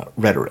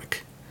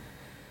rhetoric.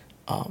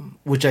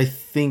 Which I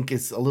think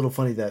is a little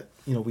funny that,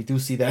 we do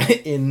see that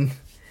in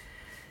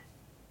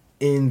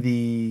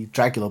the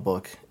Dracula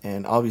book,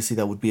 and obviously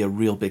that would be a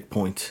real big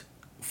point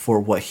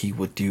for what he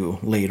would do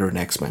later in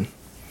X-Men.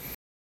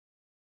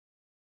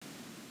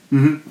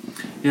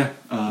 Mm-hmm. Yeah,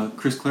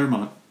 Chris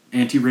Claremont,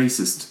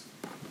 anti-racist.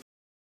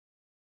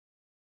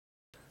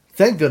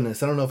 Thank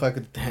goodness. I don't know if I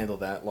could handle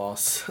that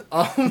loss.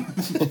 In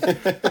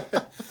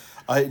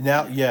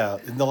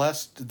the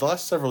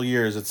last several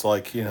years, it's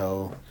like,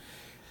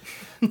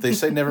 they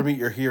say never meet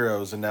your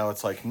heroes, and now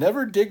it's like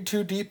never dig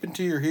too deep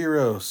into your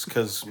heroes,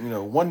 because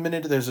 1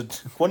 minute there's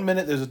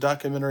a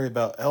documentary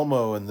about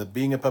Elmo and the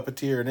being a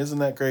puppeteer, and isn't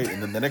that great?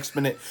 And then the next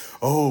minute,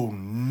 oh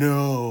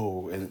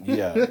no, and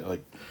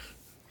like,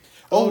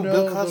 oh no,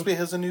 Bill Cosby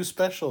has a new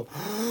special.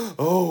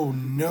 Oh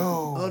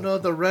no! Oh no,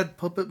 the red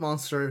puppet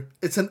monster.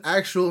 It's an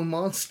actual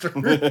monster.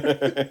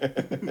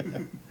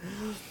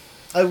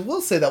 I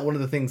will say that one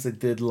of the things I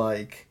did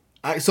like.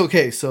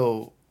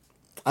 So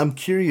I'm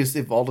curious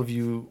if all of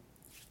you,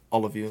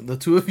 the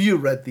two of you,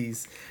 read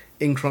these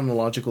in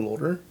chronological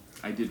order.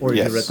 I did. Or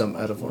you read them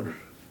out of order.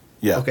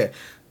 Yeah. Okay.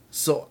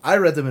 So I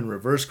read them in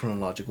reverse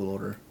chronological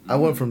order. I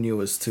went from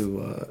newest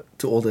to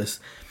oldest,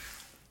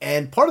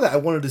 and part of that I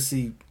wanted to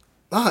see.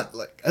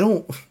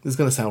 This is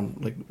gonna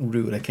sound like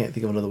rude. I can't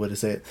think of another way to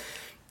say it.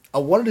 I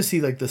wanted to see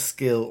like the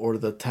skill or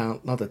the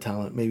talent, not the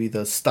talent, maybe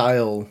the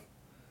style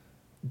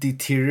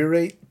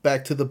deteriorate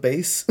back to the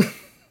base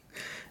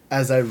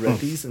as I read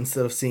these,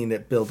 instead of seeing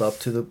it build up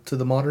to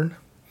the modern.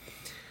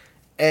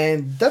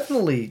 And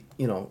definitely,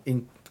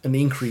 an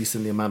increase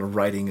in the amount of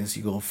writing as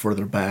you go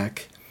further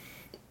back.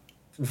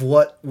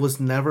 What was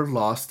never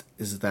lost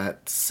is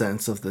that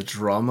sense of the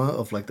drama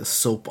of like the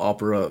soap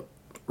opera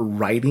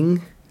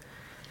writing,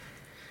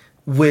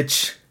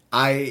 which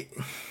I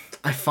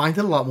find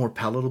it a lot more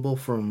palatable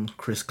from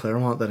Chris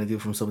Claremont than I do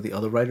from some of the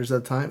other writers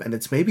at the time. And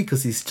it's maybe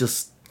because he's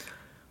just,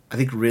 I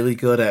think, really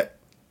good at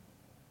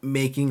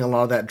making a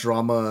lot of that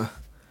drama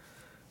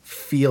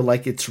feel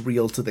like it's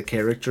real to the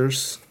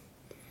characters.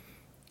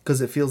 Because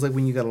it feels like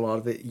when you got a lot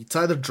of it, it's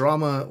either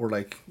drama or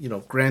like,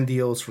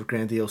 grandiose for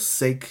grandiose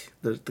sake.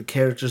 The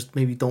characters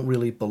maybe don't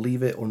really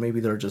believe it, or maybe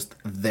they're just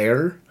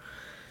there.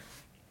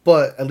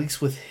 But at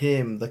least with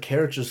him, the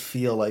characters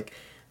feel like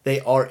they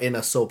are in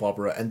a soap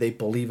opera, and they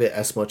believe it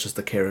as much as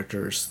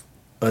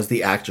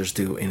the actors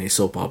do in a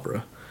soap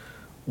opera.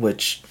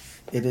 Which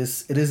it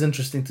is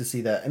interesting to see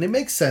that. And it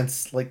makes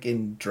sense, like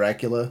in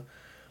Dracula,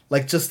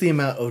 like just the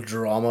amount of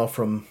drama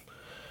from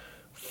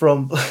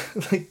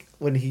like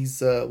when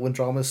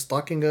Drama's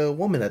stalking a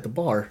woman at the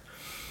bar,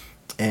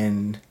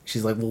 and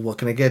she's like, well, what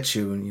can I get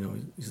you?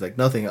 And he's like,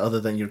 nothing other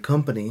than your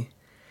company.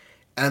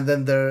 And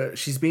then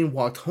she's being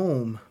walked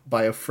home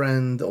by a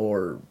friend,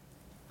 or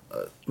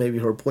maybe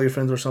her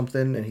boyfriend or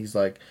something, and he's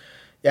like,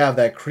 yeah, if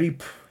that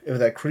creep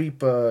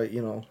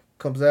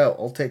comes out,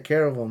 I'll take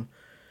care of him.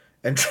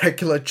 And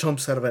Dracula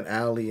jumps out of an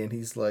alley, and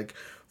he's like,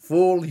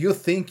 fool, you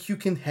think you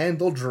can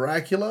handle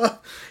Dracula?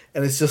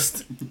 And it's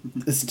just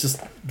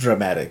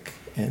dramatic.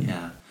 And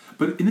yeah.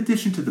 But in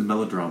addition to the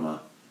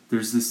melodrama,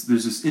 there's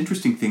this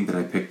interesting thing that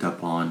I picked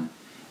up on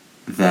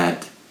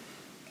that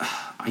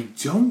I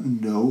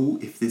don't know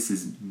if this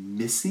is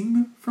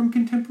missing from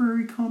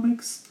contemporary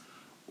comics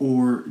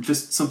or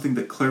just something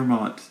that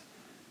Claremont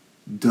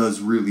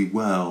does really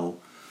well,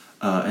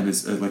 and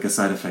is like a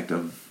side effect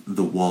of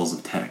the walls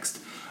of text.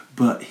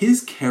 But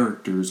his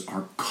characters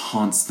are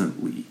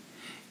constantly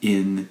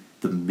in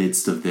the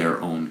midst of their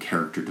own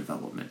character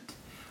development.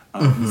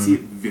 We see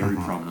it very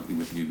prominently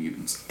with New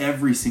Mutants.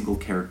 Every single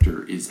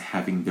character is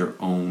having their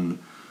own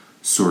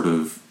sort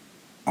of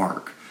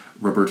arc.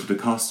 Roberto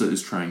da Costa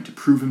is trying to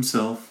prove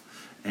himself,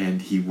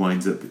 and he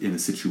winds up in a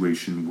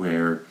situation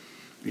where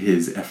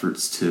his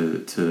efforts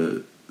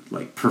to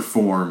like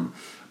perform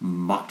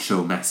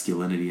macho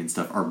masculinity and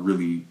stuff are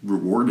really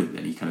rewarded,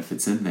 and he kind of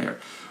fits in there.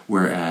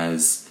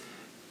 Whereas,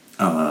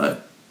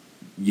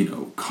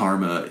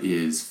 Karma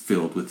is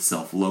filled with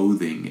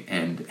self-loathing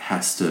and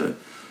has to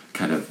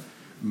kind of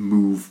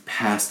move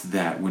past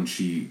that when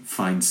she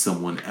finds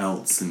someone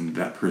else, and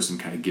that person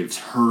kind of gives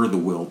her the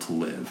will to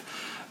live.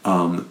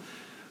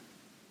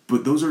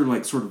 But those are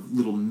like sort of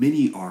little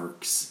mini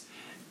arcs.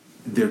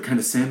 They're kind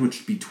of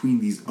sandwiched between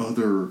these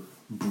other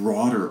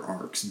broader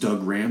arcs.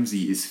 Doug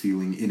Ramsey is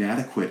feeling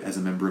inadequate as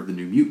a member of the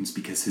New Mutants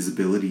because his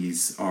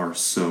abilities are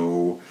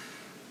so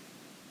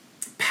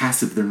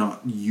passive, they're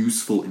not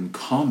useful in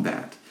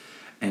combat.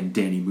 And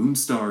Danny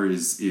Moonstar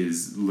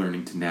is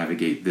learning to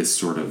navigate this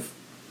sort of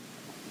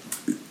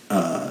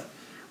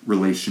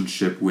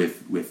relationship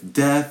with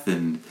death,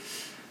 and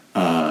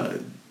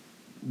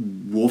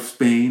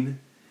Wolfsbane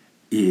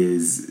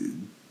is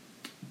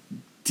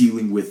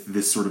dealing with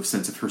this sort of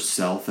sense of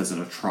herself as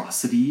an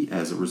atrocity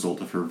as a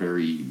result of her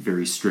very,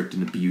 very strict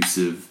and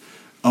abusive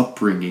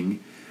upbringing,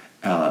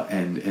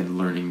 and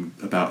learning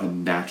about a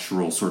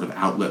natural sort of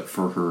outlet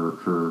for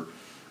her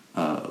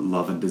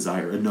love and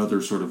desire.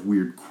 Another sort of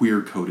weird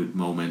queer-coded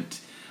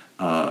moment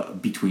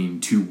between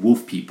two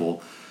wolf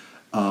people.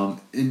 And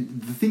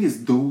the thing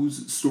is,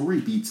 those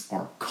story beats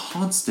are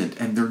constant,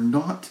 and they're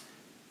not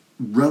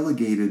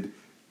relegated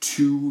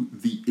to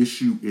the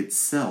issue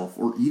itself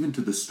or even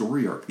to the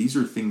story arc. These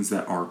are things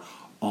that are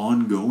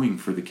ongoing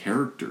for the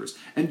characters.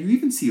 And you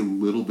even see a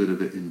little bit of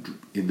it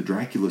in the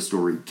Dracula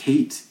story.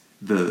 Kate,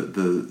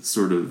 the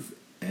sort of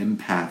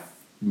empath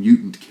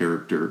mutant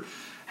character,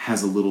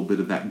 has a little bit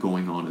of that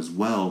going on as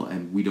well,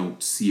 and we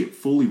don't see it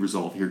fully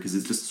resolved here because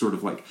it's just sort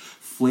of like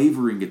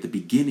flavoring at the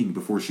beginning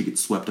before she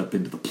gets swept up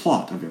into the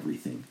plot of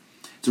everything.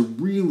 It's a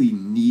really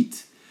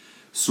neat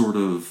sort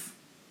of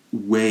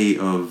way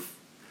of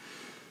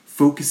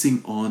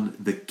focusing on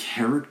the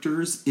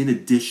characters in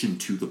addition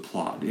to the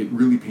plot. It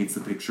really paints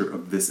the picture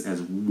of this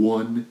as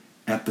one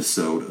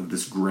episode of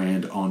this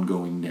grand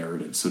ongoing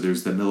narrative. So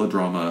there's the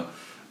melodrama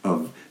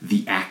of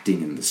the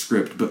acting and the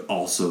script, but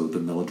also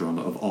the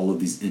melodrama of all of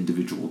these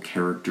individual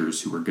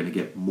characters who are going to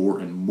get more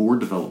and more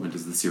development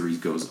as the series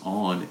goes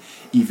on,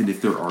 even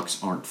if their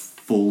arcs aren't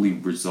fully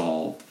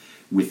resolved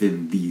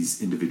within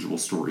these individual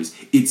stories.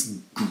 It's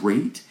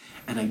great,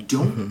 and I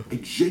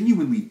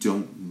genuinely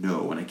don't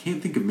know, and I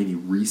can't think of many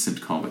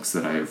recent comics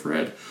that I have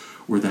read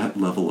where that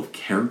level of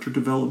character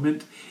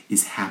development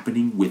is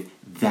happening with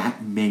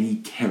that many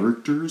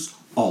characters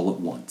all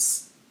at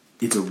once.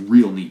 It's a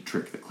real neat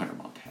trick that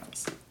Claremont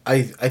has.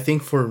 I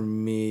think for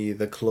me,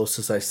 the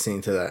closest I've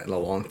seen to that in a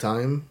long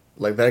time,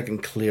 like that I can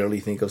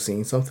clearly think of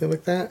seeing something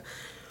like that,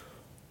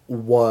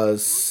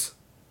 was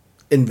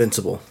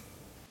Invincible.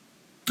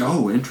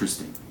 Oh,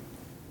 interesting.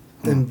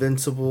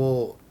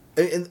 Invincible,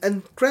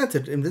 and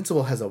granted,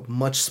 Invincible has a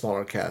much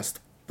smaller cast,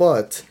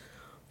 but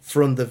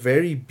from the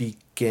very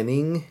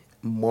beginning,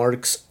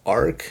 Mark's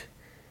arc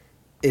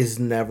is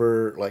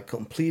never like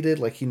completed.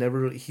 Like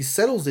he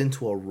settles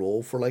into a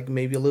role for like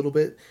maybe a little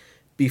bit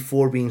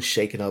before being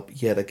shaken up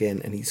yet again,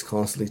 and he's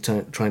constantly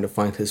trying to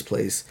find his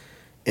place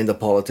in the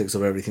politics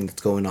of everything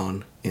that's going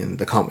on in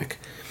the comic.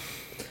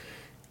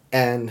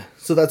 And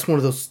so that's one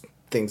of those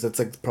things that's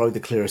like probably the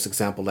clearest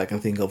example I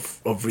can think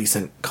of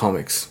recent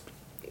comics.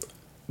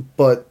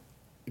 But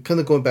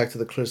kind of going back to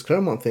the Chris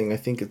Claremont thing, I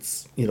think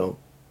it's,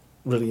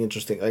 really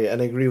interesting.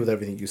 And I agree with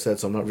everything you said,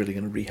 so I'm not really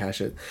going to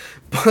rehash it.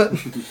 But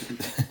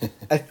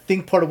I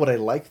think part of what I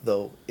like,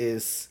 though,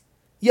 is,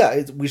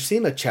 we've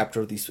seen a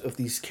chapter of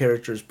these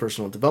characters'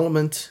 personal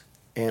development,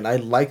 and I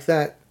like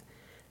that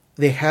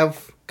they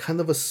have kind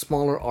of a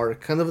smaller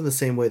arc, kind of in the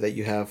same way that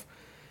you have,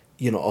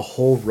 a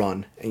whole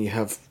run, and you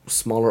have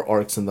smaller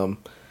arcs in them.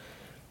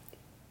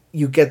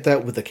 You get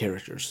that with the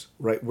characters,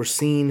 right? We're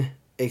seeing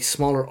a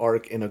smaller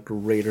arc in a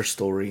greater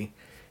story,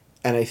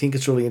 and I think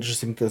it's really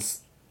interesting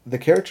because the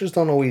characters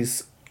don't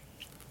always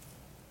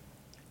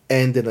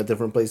end in a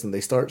different place than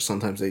they start.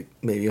 Sometimes they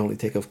maybe only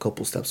take a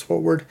couple steps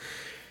forward.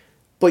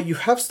 But you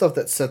have stuff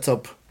that sets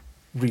up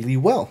really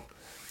well.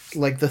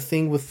 Like the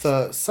thing with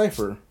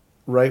Cypher,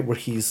 right? Where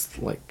he's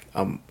like,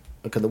 I'm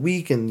kind of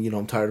weak and,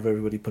 I'm tired of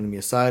everybody putting me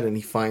aside. And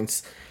he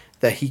finds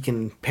that he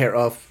can pair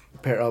up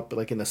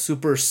like in a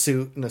super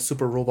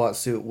robot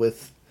suit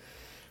with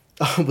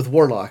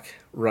Warlock,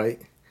 right?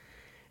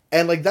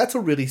 And like that's a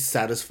really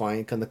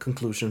satisfying kind of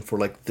conclusion for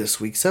like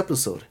this week's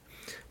episode.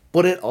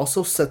 But it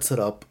also sets it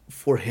up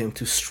for him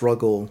to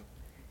struggle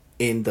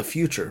in the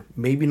future.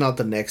 Maybe not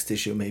the next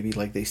issue, maybe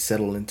like they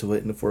settle into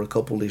it and for a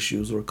couple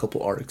issues or a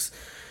couple arcs.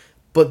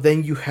 But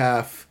then you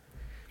have,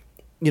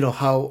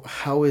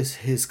 how is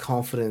his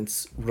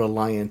confidence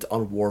reliant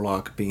on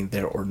Warlock being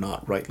there or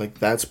not, right? Like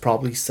that's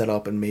probably set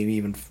up and maybe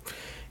even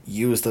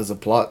used as a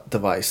plot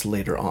device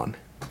later on.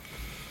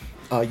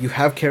 You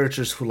have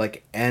characters who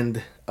like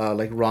end,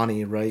 like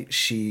Ronnie, right?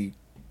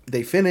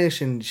 They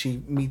finish and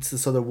she meets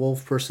this other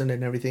wolf person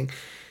and everything.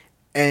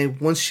 And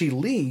once she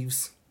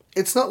leaves,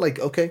 it's not like,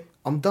 okay,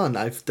 I'm done.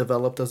 I've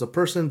developed as a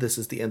person. This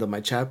is the end of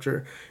my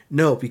chapter.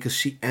 No, because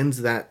she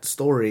ends that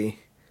story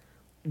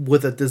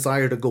with a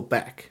desire to go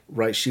back,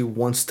 right? She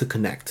wants to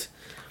connect.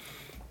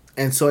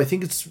 And so I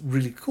think it's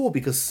really cool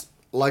because,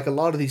 like, a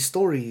lot of these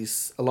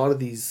stories, a lot of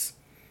these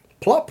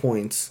plot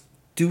points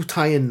do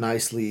tie in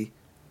nicely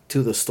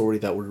to the story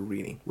that we're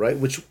reading, right?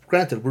 Which,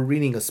 granted, we're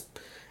reading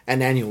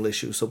an annual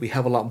issue, so we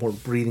have a lot more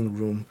breathing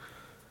room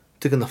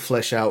to kind of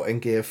flesh out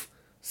and give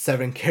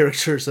 7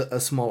 characters a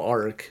small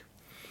arc.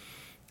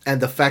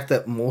 And the fact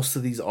that most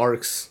of these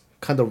arcs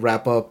kind of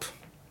wrap up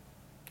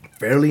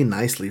fairly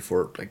nicely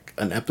for like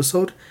an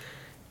episode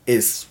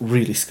is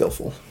really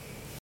skillful.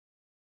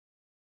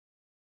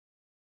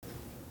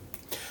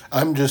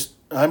 I'm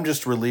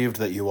just relieved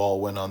that you all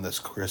went on this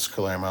Chris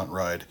Claremont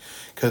ride,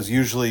 because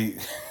usually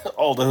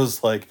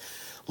Aldo's like,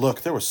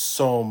 look, there was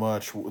so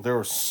much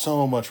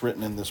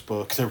written in this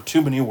book. There were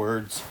too many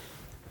words.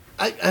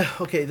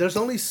 Okay, there's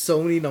only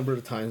so many number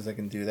of times I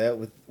can do that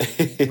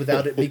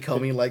without it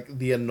becoming like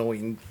the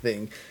annoying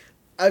thing.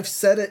 I've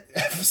said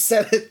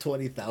it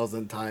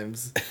 20,000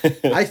 times.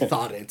 I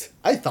thought it.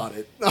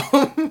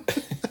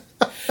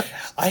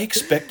 I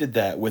expected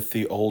that with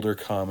the older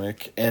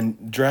comic,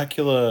 and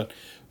Dracula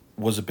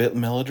was a bit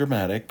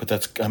melodramatic, but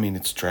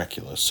it's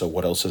Dracula, so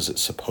what else is it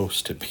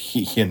supposed to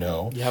be, you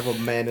know? You have a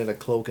man in a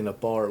cloak in a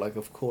bar, like,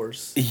 of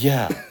course.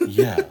 Yeah.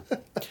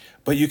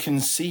 But you can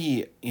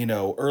see, you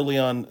know, early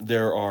on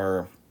there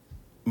are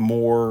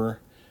more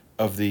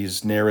of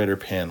these narrator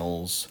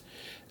panels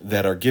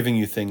that are giving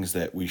you things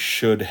that we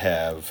should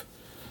have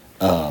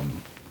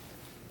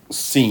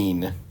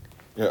seen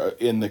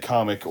in the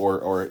comic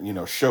or you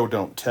know, show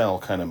don't tell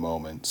kind of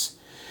moments.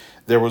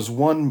 There was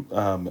one,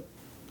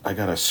 I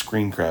got a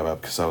screen grab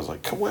up because I was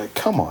like,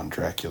 come on,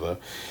 Dracula.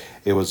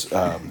 It was,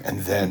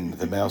 and then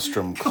the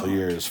maelstrom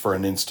clears for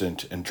an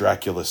instant and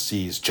Dracula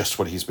sees just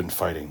what he's been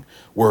fighting.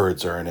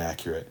 Words are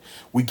inaccurate.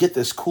 We get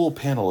this cool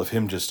panel of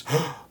him just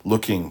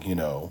looking, you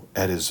know,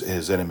 at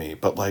his enemy,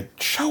 but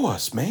like, show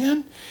us, man.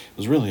 It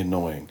was really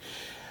annoying.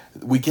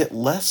 We get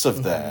less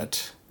of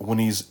that when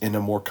he's in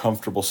a more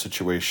comfortable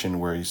situation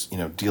where he's, you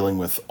know, dealing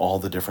with all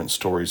the different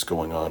stories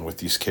going on with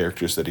these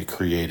characters that he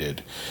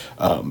created.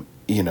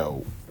 You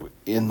know,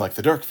 in like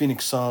the Dark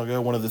Phoenix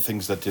saga, one of the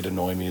things that did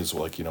annoy me is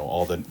like, you know,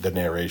 all the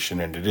narration,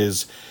 and it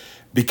is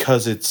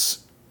because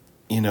it's,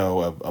 you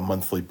know, a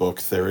monthly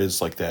book, there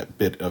is like that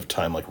bit of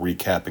time like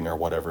recapping or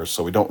whatever,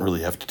 so we don't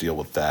really have to deal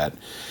with that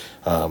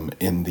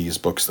in these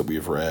books that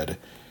we've read.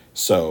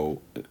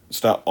 So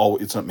it's not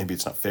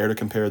fair to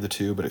compare the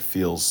two, but it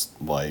feels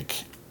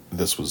like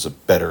this was a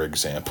better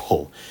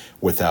example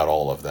without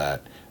all of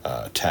that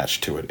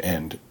attached to it.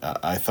 And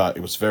I thought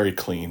it was very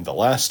clean. The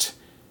last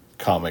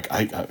comic,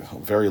 I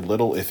very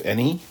little, if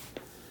any,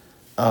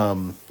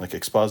 like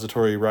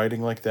expository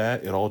writing like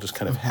that. It all just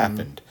kind of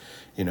happened.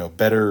 You know,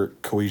 better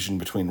cohesion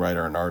between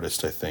writer and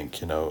artist, I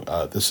think. You know,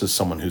 this is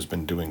someone who's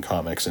been doing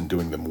comics and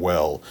doing them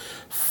well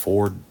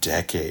for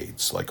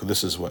decades. Like,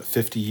 this is,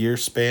 50-year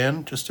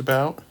span, just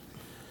about?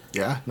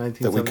 Yeah,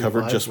 1975. That we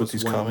covered just with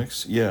these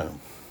comics? Yeah.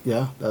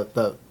 Yeah,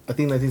 that I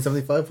think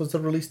 1975 was the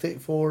release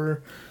date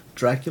for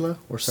Dracula,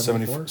 or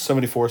 74?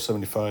 74,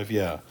 75,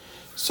 yeah.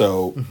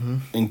 So,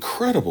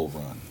 incredible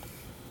run.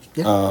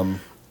 Yeah.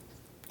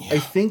 I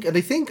think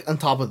on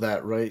top of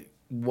that, right,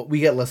 what we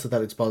get less of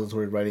that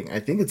expository writing.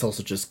 I think it's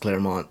also just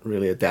Claremont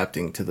really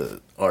adapting to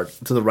the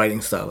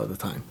writing style at the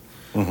time.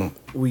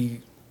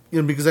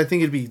 Because I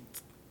think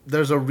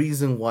there's a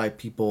reason why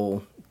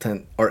people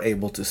are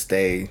able to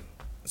stay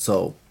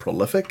so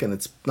prolific, and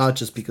it's not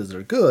just because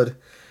they're good.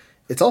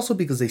 It's also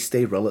because they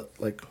stay relevant.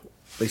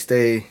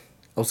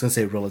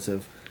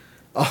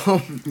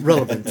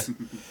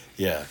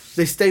 Yeah.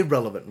 They stay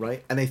relevant,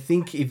 right? And I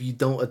think if you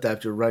don't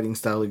adapt your writing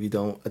style, if you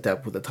don't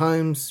adapt with the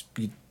times,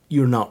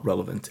 you're not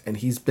relevant. And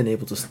he's been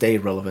able to stay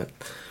relevant.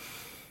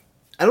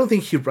 I don't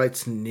think he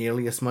writes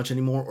nearly as much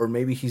anymore, or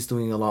maybe he's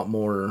doing a lot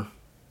more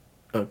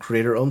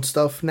creator-owned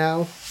stuff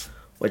now,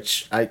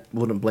 which I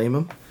wouldn't blame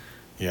him.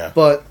 Yeah.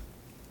 But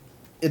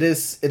it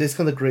is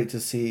kind of great to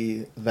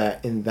see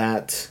that in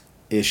that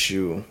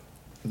issue,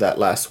 that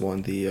last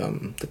one,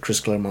 the Chris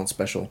Claremont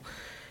special,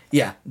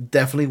 yeah,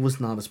 definitely was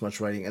not as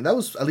much writing. And that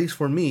was, at least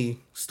for me,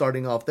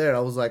 starting off there, I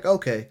was like,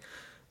 okay,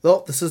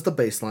 well, this is the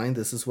baseline.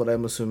 This is what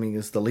I'm assuming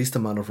is the least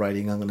amount of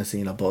writing I'm going to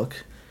see in a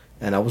book.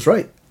 And I was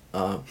right,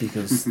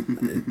 because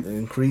it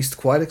increased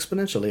quite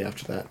exponentially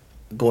after that,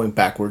 going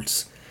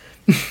backwards.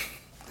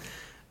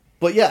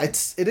 But yeah,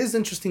 it is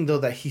interesting, though,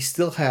 that he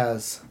still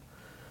has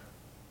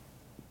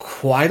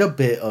quite a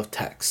bit of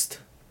text.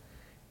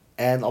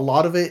 And a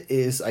lot of it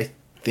is, I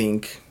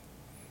think,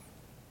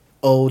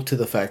 owed to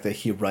the fact that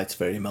he writes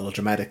very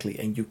melodramatically,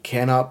 and you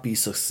cannot be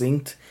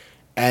succinct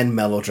and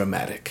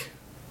melodramatic.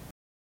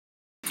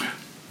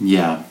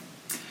 Yeah.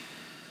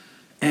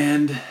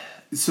 And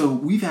so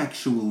we've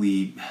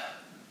actually,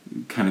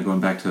 kind of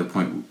going back to the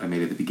point I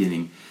made at the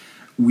beginning,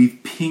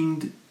 we've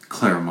pinged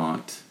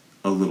Claremont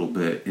a little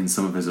bit in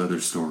some of his other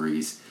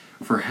stories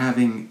for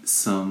having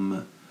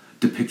some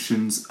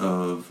depictions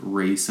of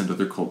race and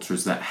other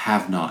cultures that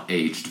have not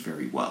aged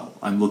very well.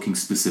 I'm looking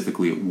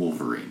specifically at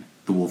Wolverine,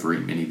 the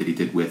Wolverine mini that he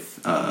did with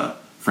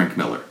Frank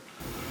Miller.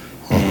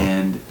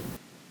 And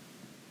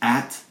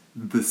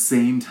the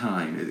same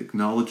time,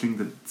 acknowledging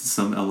that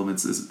some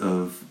elements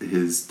of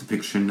his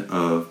depiction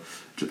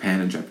of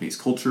Japan and Japanese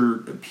culture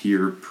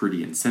appear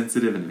pretty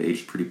insensitive and have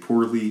aged pretty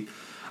poorly,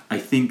 I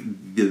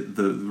think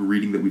the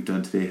reading that we've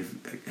done today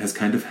has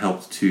kind of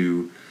helped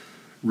to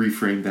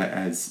reframe that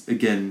as,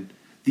 again,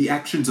 the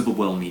actions of a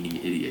well-meaning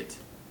idiot,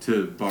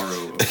 to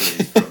borrow a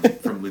phrase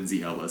from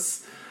Lindsay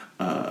Ellis.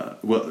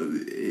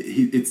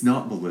 It's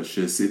not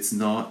malicious. It's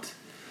not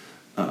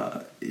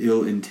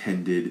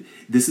ill-intended.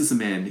 This is a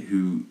man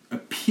who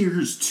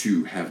appears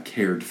to have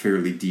cared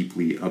fairly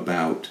deeply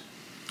about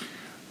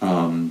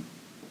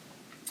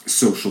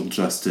social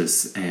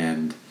justice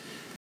and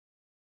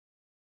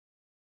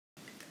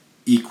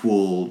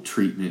equal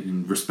treatment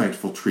and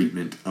respectful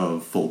treatment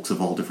of folks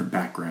of all different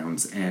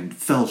backgrounds, and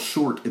fell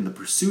short in the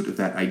pursuit of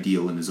that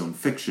ideal in his own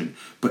fiction,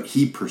 but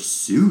he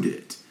pursued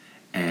it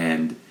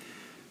and,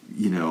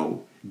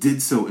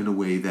 did so in a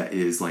way that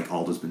is, like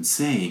Aldo's been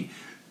saying,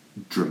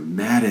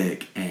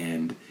 dramatic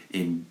and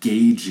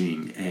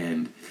engaging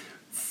and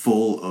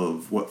full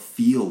of what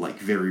feel like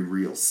very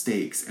real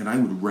stakes. And I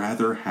would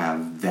rather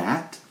have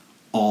that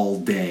all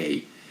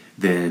day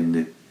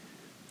than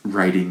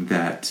writing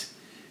that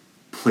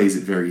plays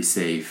it very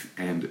safe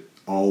and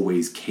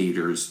always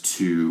caters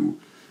to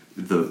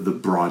the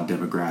broad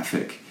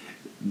demographic.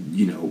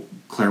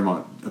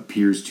 Claremont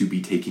appears to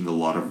be taking a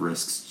lot of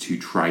risks to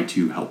try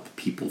to help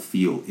people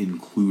feel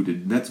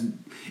included. And that's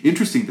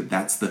interesting that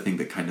that's the thing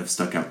that kind of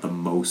stuck out the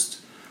most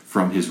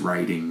from his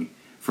writing,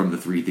 from the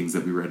three things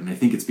that we read. And I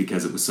think it's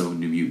because it was so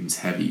New Mutants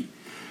heavy.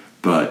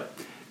 But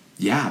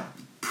yeah,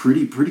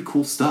 pretty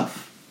cool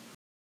stuff.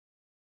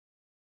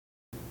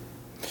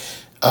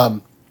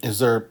 Is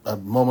there a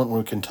moment where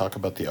we can talk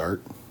about the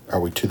art?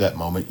 Are we to that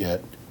moment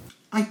yet?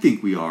 I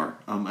think we are.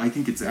 I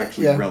think it's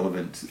actually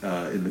relevant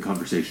in the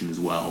conversation as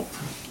well.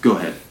 Go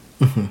ahead.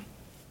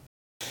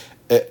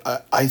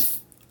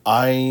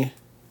 I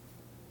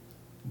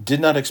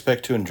did not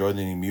expect to enjoy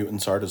the New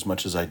Mutants art as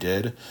much as I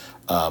did.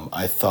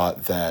 I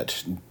thought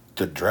that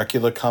the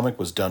Dracula comic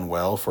was done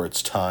well for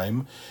its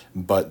time,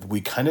 but we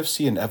kind of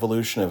see an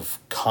evolution of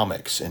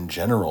comics in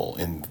general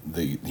in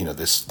the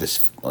this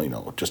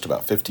just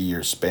about 50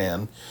 year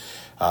span,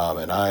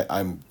 and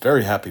I'm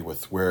very happy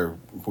with where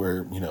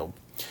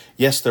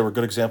yes, there were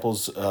good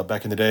examples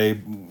back in the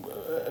day,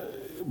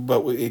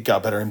 but it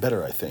got better and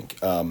better, I think.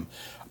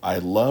 I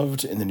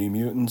loved in the New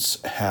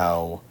Mutants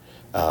how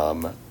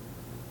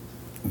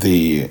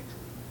the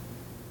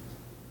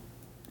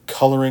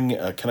coloring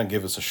kind of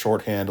gave us a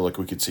shorthand, like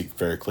we could see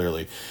very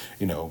clearly,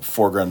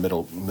 foreground,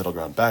 middle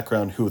ground,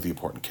 background, who the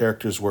important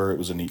characters were. It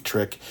was a neat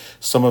trick.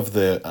 Some of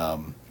the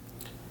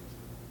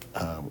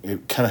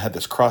it kind of had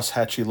this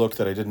cross-hatchy look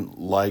that I didn't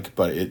like,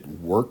 but it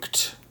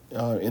worked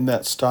in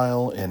that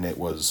style, and it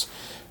was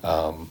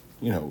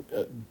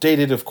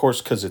dated, of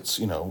course, because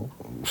it's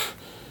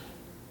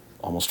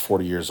almost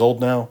 40 years old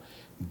now,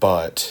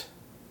 but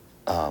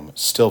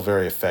still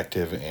very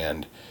effective,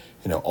 and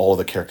all of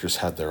the characters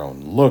had their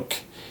own look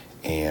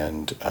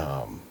and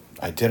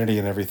identity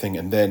and everything.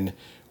 And then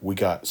we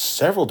got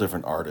several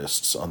different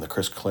artists on the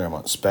Chris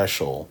Claremont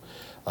special,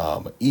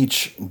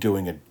 each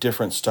doing a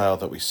different style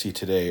that we see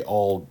today,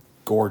 all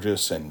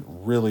gorgeous and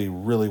really,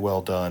 really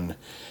well done.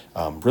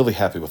 Really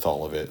happy with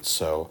all of it.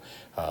 So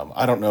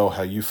I don't know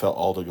how you felt,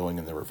 Aldo, going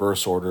in the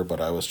reverse order, but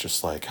I was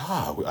just like,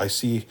 I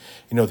see,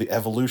 the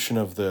evolution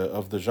of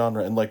the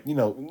genre, and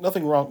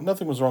nothing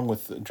was wrong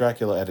with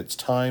Dracula at its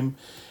time,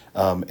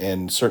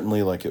 and certainly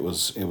it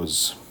was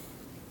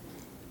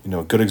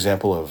a good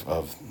example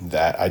of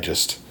that. I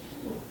just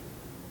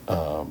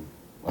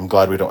I'm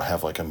glad we don't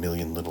have a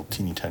million little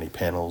teeny tiny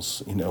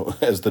panels,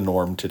 as the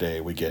norm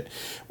today. We get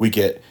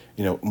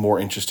more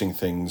interesting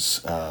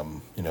things.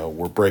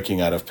 We're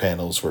breaking out of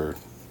panels where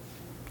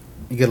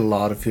you get a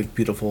lot of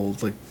beautiful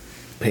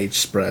page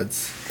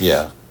spreads.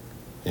 Yeah.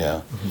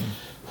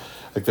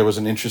 Mm-hmm. There was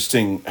an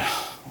interesting.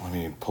 Let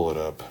me pull it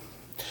up.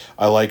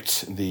 I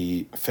liked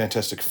the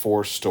Fantastic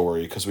Four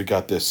story because we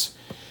got this,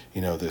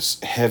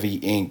 this heavy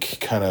ink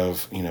kind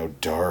of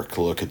dark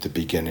look at the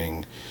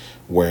beginning,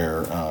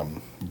 where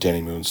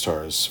Danny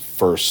Moonstar's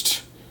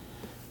first,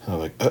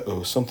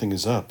 something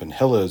is up, and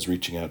Hela is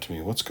reaching out to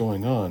me. What's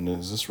going on?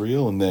 Is this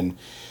real? And then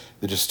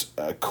they just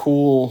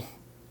cool.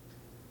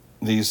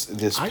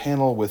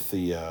 Panel with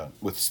the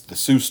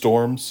Sue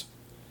Storms.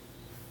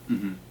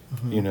 Mm-hmm.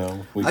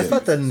 I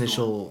thought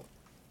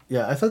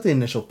I thought the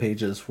initial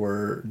pages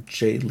were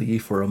Jay Lee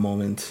for a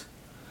moment.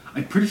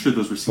 I'm pretty sure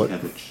those were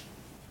Sienkiewicz.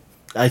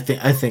 I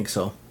think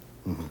so.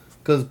 Mm-hmm.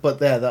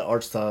 That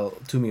art style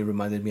to me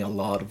reminded me a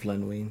lot of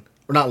Len Wein.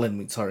 Or not Len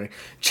Wein, sorry.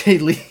 Jay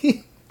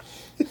Lee.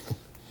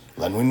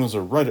 Len Wein was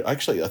a writer.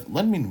 Actually,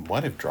 Len Wein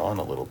might have drawn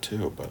a little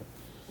too, but...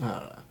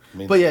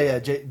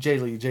 Jay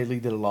Lee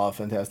did a lot of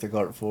fantastic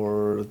art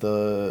for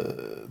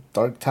the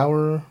Dark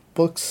Tower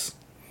books,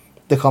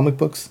 the comic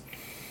books.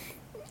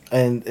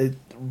 And it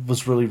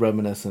was really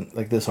reminiscent.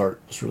 This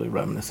art was really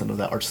reminiscent of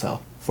that art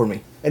style for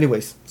me.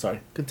 Anyways, sorry.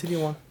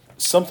 Continue on.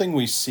 Something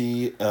we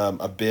see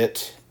a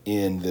bit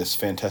in this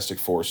Fantastic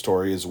Four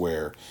story is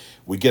where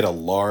we get a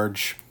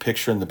large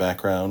picture in the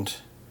background,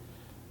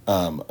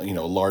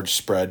 large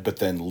spread, but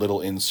then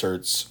little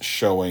inserts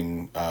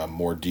showing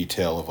more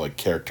detail of like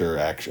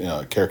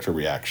character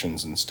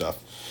reactions and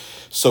stuff.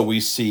 So we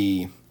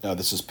see,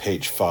 this is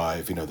page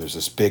 5, there's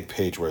this big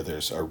page where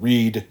there's a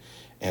Reed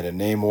and a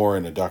Namor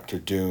and a Doctor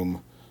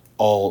Doom,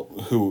 all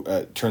who,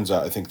 turns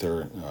out, I think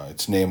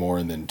it's Namor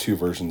and then 2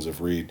 versions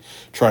of Reed,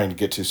 trying to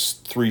get to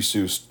 3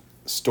 Sue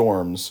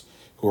Storms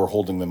who are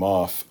holding them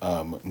off.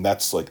 And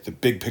that's like the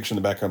big picture in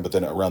the background, but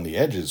then around the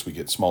edges we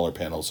get smaller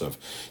panels of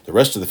the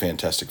rest of the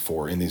Fantastic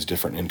Four in these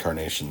different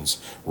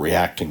incarnations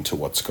reacting to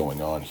what's going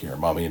on here.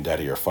 Mommy and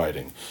Daddy are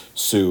fighting.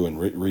 Sue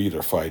and Reed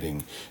are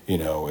fighting.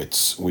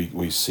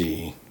 We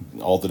see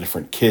all the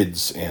different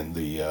kids and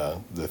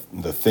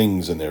the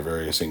things in their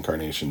various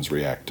incarnations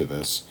react to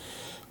this.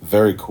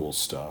 Very cool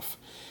stuff.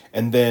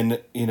 And then,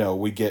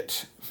 we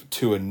get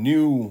to a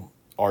new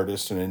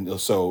artist, and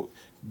so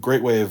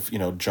great way of,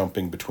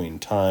 jumping between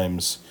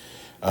times,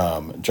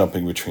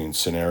 jumping between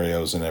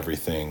scenarios and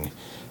everything.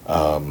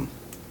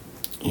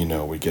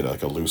 We get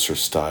like a looser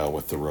style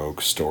with the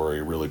Rogue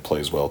story. Really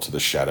plays well to the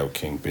Shadow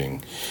King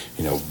being,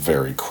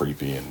 very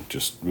creepy and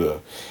just...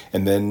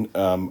 And then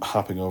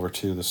hopping over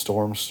to the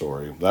Storm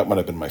story. That might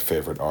have been my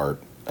favorite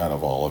art out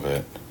of all of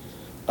it.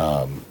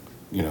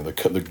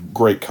 The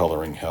great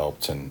coloring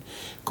helped, and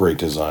great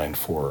design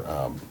for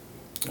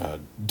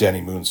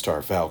Dani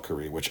Moonstar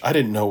Valkyrie, which I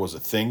didn't know was a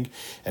thing,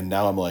 and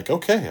now I'm like,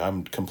 okay,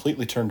 I'm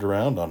completely turned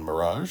around on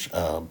Mirage.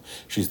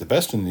 She's the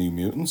best in the New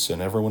Mutants,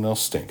 and everyone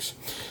else stinks.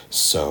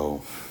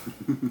 So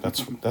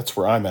that's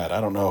where I'm at. I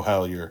don't know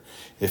how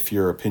if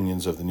your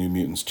opinions of the New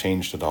Mutants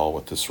changed at all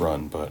with this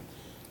run, but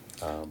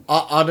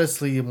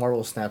honestly,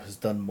 Marvel Snap has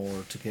done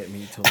more to get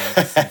me to like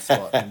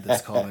Sunspot in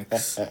this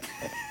comics.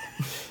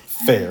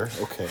 Fair,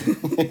 okay.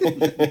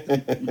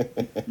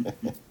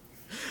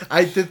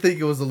 I did think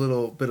it was a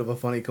little bit of a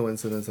funny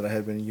coincidence that I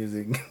had been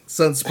using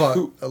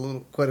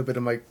Sunspot quite a bit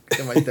in my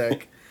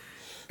deck,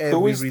 and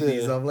we read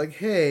these. I'm like,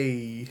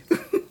 hey.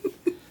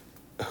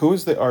 Who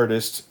is the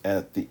artist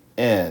at the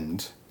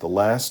end? The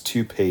last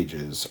 2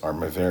 pages are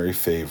my very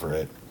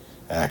favorite.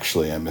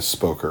 Actually, I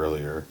misspoke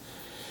earlier.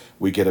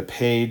 We get a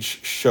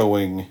page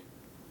showing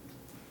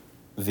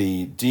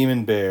the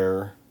Demon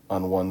Bear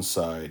on one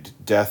side,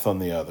 Death on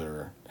the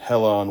other,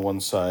 Hela on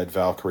one side,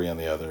 Valkyrie on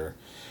the other.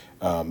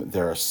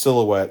 There are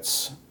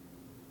silhouettes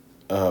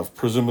of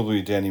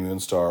presumably Dani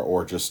Moonstar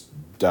or just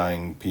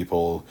dying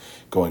people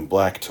going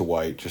black to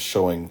white, just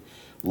showing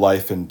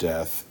life and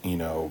death,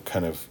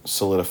 kind of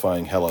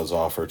solidifying Hela's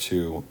offer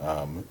to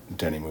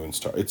Dani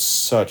Moonstar. It's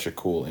such a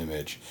cool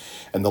image.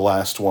 And the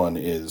last one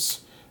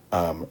is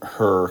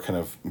her kind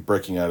of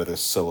breaking out of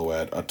this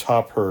silhouette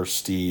atop her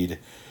steed,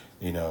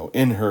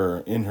 in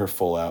her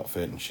full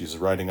outfit, and she's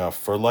riding off.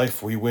 For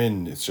life we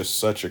win. It's just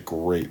such a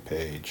great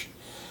page.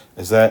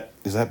 Is that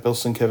Bill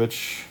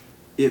Sienkiewicz?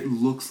 It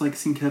looks like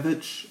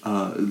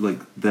Sienkiewicz.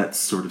 Like that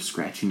sort of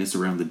scratchiness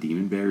around the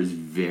Demon Bear is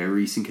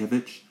very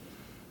Sienkiewicz.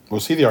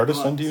 Was he the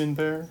artist on Demon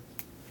Bear?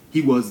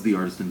 He was the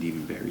artist on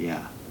Demon Bear,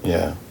 yeah.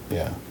 Yeah.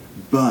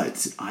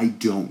 But I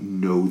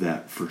don't know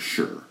that for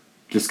sure.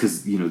 Just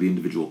because, the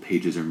individual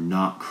pages are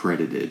not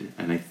credited.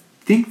 And I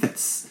think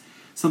that's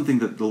something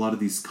that a lot of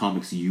these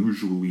comics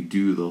usually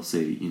do. They'll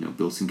say,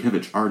 Bill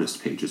Sienkiewicz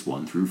artist pages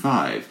 1 through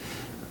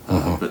 5.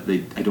 But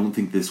I don't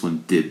think this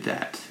one did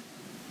that.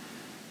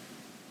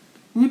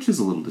 Which is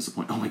a little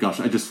disappointing. Oh my gosh,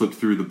 I just flipped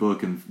through the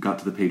book and got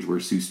to the page where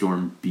Sue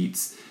Storm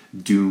beats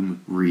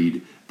Doom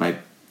Reed by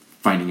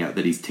finding out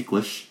that he's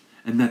ticklish.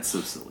 And that's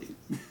so silly.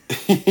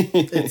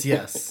 It's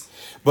yes.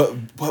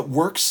 But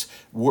works,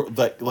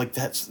 like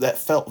that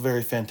felt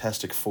very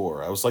Fantastic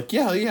Four. I was like,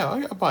 yeah,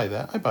 I buy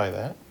that.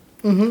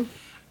 Mm-hmm.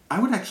 I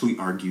would actually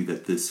argue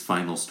that this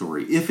final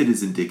story, if it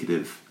is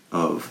indicative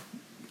of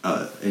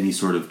any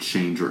sort of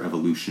change or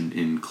evolution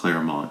in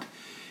Claremont,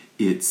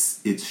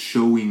 it's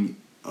showing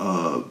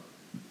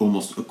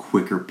almost a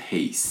quicker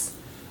pace.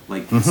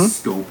 Like the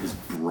scope has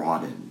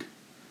broadened,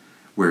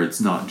 where it's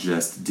not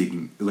just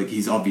digging. Like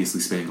he's obviously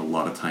spending a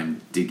lot of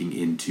time digging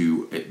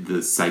into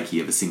the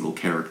psyche of a single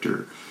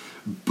character,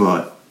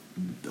 but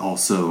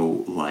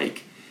also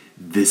like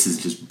this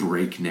is just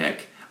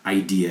breakneck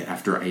idea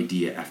after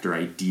idea after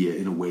idea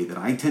in a way that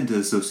I tend to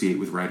associate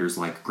with writers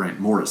like Grant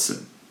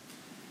Morrison.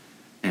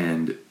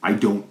 And I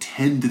don't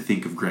tend to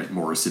think of Grant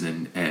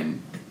Morrison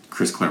and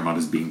Chris Claremont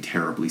as being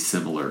terribly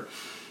similar.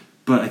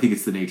 But I think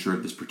it's the nature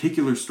of this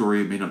particular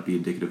story. It may not be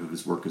indicative of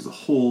his work as a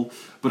whole,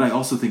 but I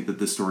also think that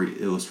this story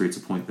illustrates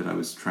a point that I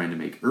was trying to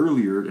make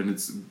earlier, and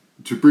it's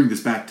to bring this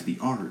back to the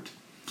art.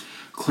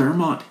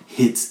 Claremont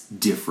hits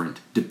different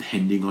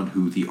depending on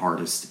who the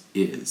artist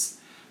is.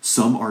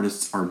 Some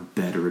artists are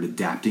better at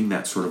adapting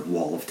that sort of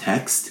wall of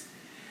text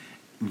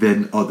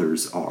than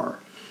others are.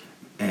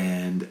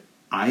 And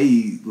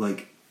I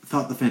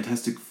thought the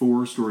Fantastic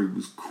Four story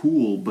was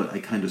cool, but I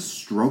kind of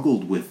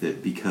struggled with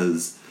it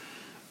because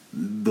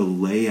the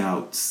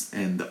layouts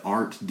and the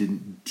art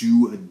didn't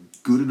do a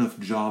good enough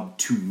job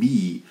to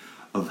me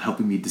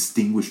helping me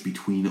distinguish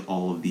between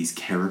all of these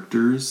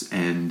characters,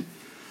 and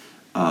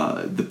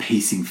the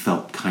pacing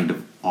felt kind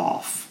of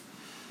off.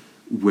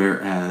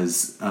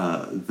 Whereas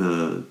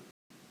the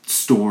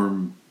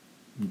Storm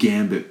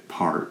Gambit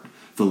part,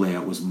 the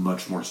layout was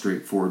much more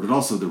straightforward, but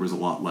also there was a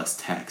lot less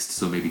text,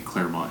 so maybe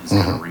Claremont has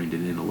kind of reined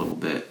it in a little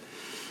bit.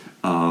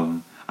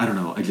 I don't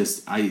know.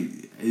 This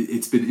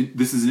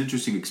is an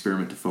interesting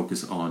experiment to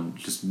focus on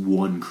just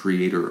one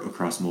creator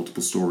across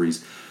multiple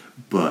stories,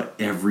 but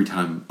every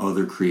time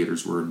other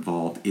creators were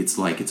involved, it's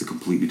like it's a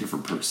completely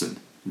different person.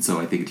 And so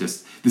I think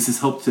this has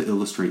helped to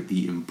illustrate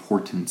the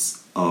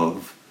importance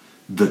of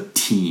the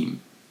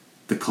team,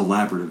 the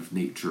collaborative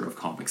nature of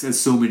comics, as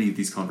so many of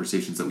these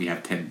conversations that we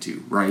have tend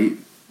to, right?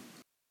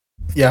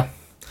 Yeah.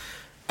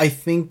 I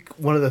think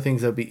one of the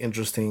things that would be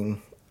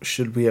interesting,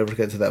 should we ever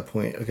get to that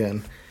point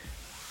again,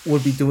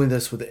 would be doing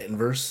this with the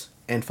inverse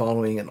and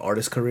following an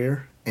artist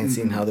career and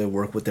seeing how they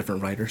work with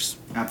different writers.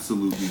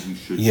 Absolutely, we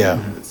should do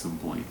that at some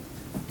point.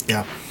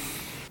 Yeah.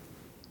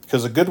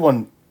 Because a good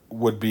one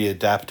would be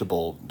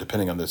adaptable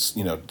depending on this,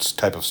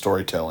 type of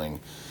storytelling,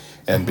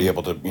 and be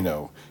able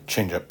to,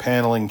 change up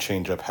paneling,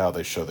 change up how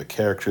they show the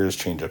characters,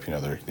 change up,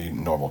 the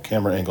normal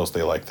camera angles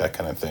they like, that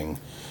kind of thing.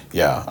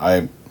 Yeah.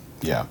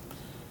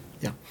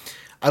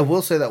 I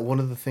will say that one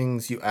of the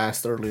things you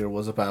asked earlier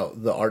was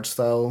about the art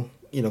style,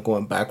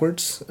 going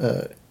backwards,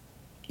 and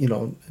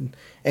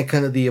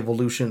kind of the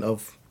evolution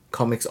of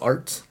comics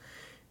art.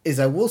 Is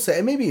I will say,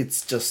 and maybe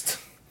it's just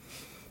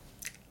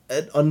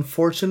an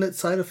unfortunate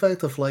side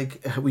effect of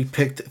like we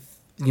picked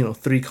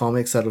 3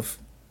 comics out of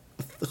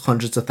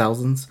hundreds of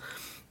thousands,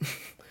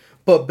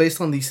 but based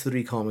on these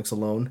 3 comics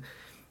alone,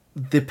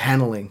 the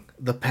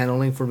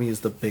paneling for me is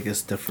the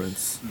biggest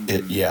difference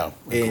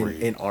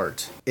in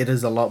art. It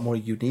is a lot more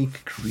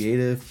unique,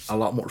 creative, a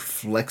lot more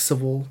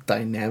flexible,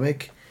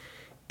 dynamic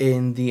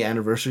in the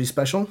anniversary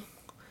special.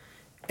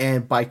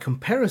 And by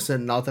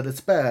comparison, not that it's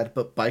bad,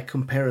 but by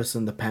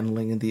comparison, the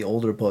paneling in the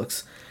older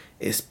books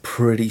is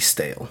pretty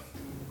stale.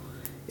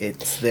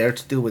 It's there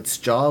to do its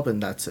job,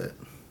 and that's it.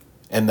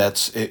 And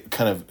that's it.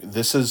 Kind of,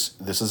 this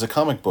is a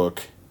comic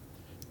book,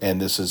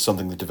 and this is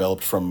something that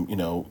developed from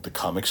the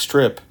comic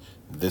strip.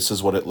 This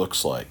is what it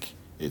looks like.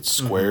 It's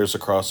squares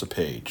across a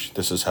page.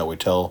 This is how we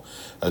tell,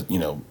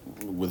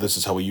 this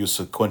is how we use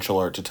sequential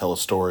art to tell a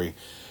story,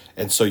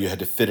 and so you had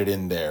to fit it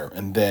in there.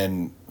 And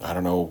then I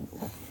don't know.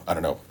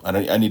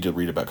 I need to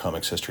read about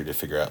comics history to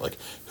figure out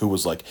who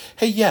was like,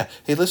 hey,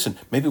 listen,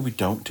 maybe we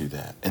don't do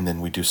that, and then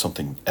we do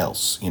something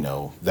else.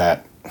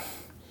 That.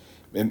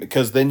 And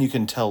because then you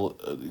can tell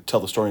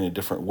the story in a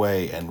different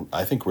way, and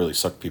I think really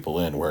suck people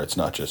in, where it's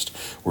not just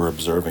we're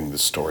observing the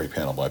story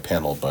panel by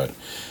panel, but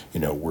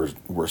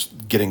we're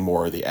getting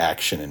more of the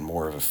action and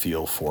more of a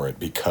feel for it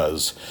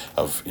because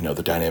of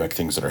the dynamic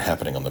things that are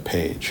happening on the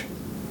page.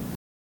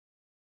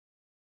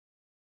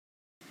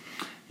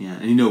 Yeah,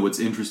 and what's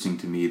interesting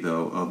to me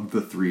though, of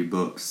the 3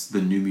 books,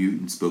 the New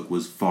Mutants book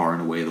was far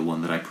and away the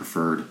one that I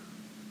preferred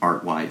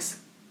art wise.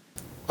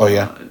 Oh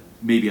yeah.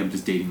 Maybe I'm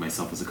just dating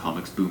myself as a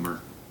comics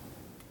boomer.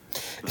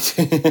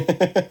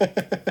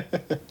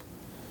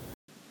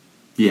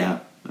 Yeah,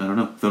 I don't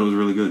know. Thought it was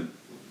really good.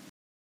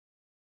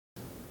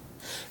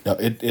 No,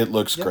 it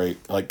looks great,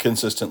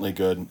 consistently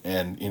good,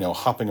 and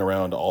hopping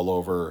around all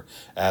over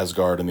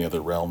Asgard and the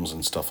other realms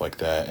and stuff like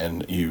that,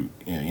 and you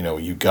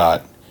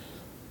got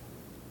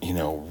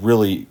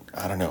really,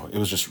 I don't know, it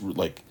was just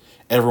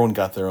everyone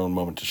got their own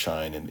moment to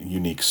shine and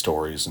unique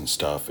stories and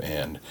stuff,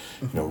 and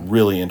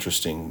really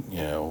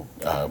interesting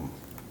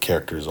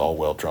characters, all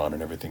well drawn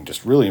and everything.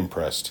 Just really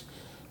impressed.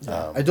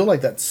 I do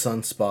like that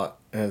Sunspot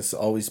has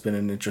always been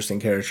an interesting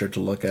character to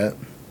look at.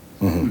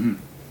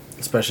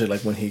 Especially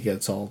when he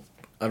gets all,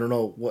 I don't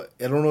know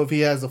if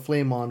he has a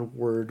flame on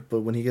word,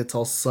 but when he gets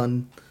all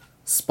sun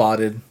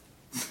spotted.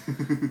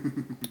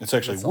 It's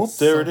actually whoop,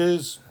 there it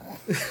is.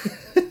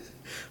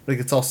 When it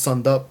gets all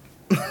sunned up.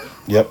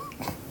 Yep.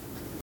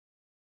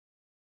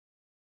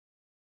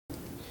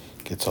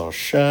 Gets all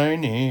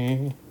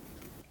shiny.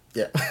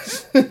 Yeah.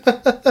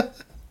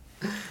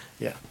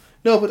 Yeah.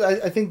 No, but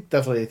I think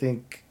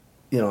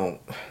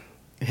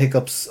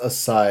hiccups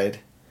aside,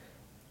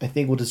 I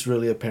think what is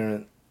really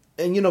apparent,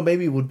 and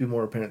maybe it would be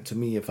more apparent to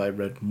me if I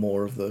read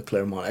more of the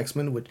Claremont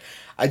X-Men, which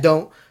I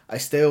don't. I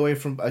stay away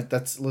from.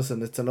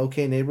 Listen, it's an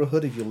okay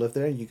neighborhood if you live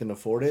there, you can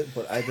afford it,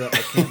 but I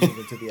can't move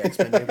into the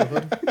X-Men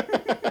neighborhood.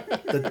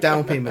 The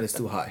down payment is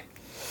too high.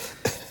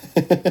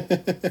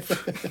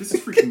 This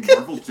is freaking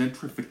Marvel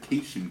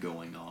gentrification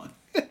going on.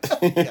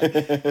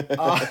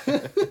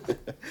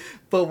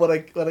 But what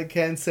I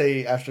can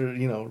say after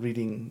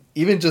reading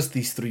even just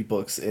these 3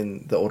 books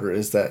in the order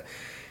is that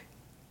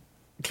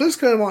Chris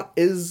Claremont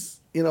is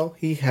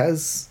he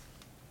has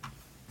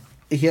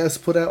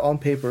put out on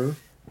paper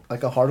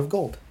a heart of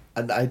gold,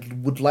 and I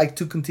would like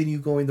to continue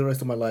going the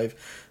rest of my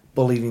life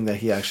believing that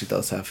he actually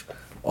does have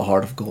a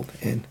heart of gold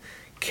and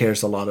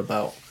cares a lot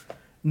about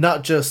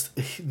not just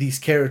these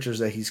characters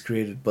that he's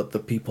created, but the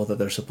people that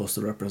they're supposed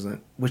to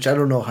represent, which I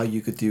don't know how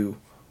you could do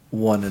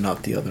one and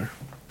not the other.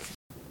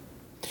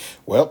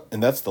 Well,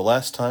 and that's the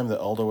last time that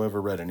Aldo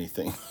ever read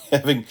anything.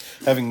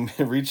 having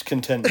reached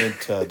contentment,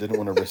 didn't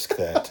want to risk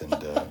that, and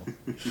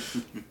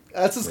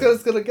that's as good as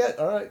it's gonna get.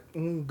 All right,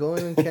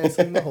 going and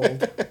canceling the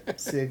hold.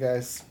 See you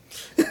guys.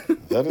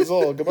 That is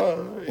all.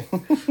 Goodbye.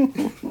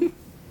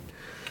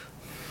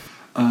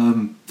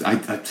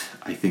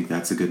 I think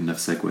that's a good enough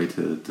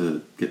segue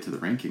to get to the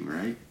ranking,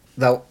 right?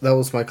 That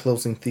was my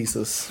closing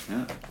thesis.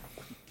 Yeah.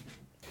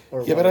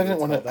 Yeah, but I didn't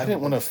want to. I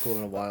didn't want to school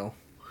in a while.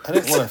 I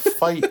didn't want to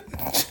fight.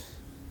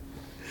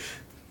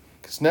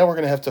 Because now we're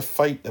gonna have to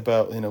fight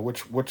about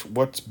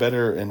what's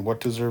better and what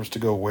deserves to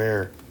go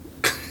where.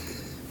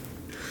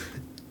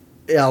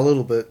 Yeah, a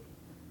little bit.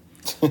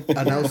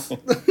 And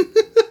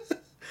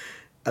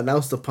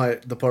now's the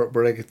part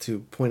where I get to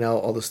point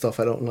out all the stuff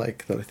I don't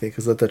like that I think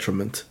is a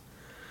detriment.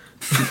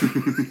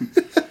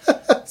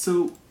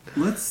 So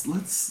let's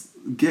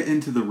get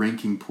into the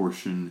ranking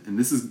portion, and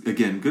this is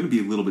again going to be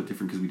a little bit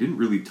different because we didn't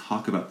really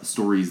talk about the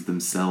stories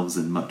themselves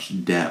in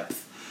much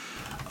depth.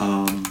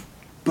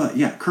 But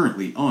yeah,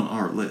 currently on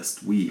our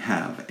list we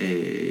have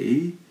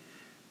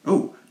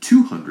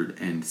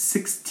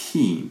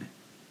 216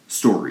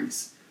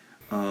 stories.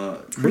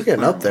 We're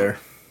getting up there.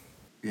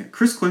 Yeah,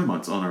 Chris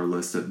Claremont's on our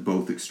list at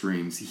both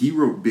extremes. He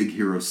wrote Big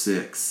Hero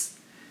 6,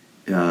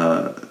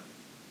 the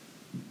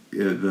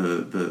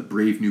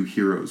Brave New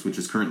Heroes, which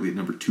is currently at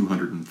number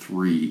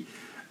 203.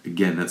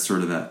 Again, that's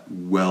sort of that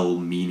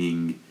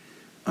well-meaning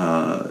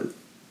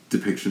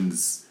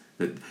depictions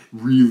that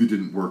really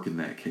didn't work in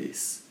that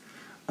case.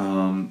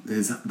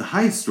 The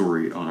highest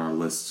story on our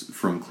list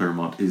from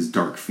Claremont is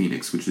Dark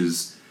Phoenix, which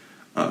is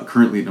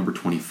currently at number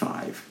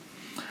 25.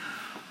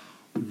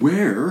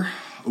 Where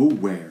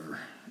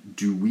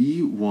do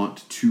we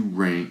want to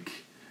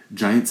rank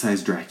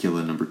Giant-Sized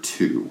Dracula number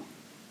 2?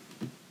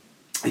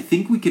 I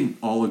think we can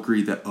all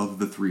agree that of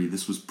the three,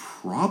 this was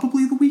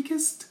probably the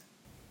weakest.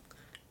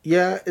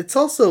 Yeah, it's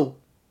also...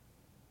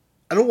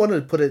 I don't want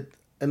to put it...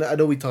 And I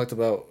know we talked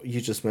about...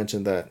 You just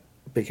mentioned that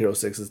Big Hero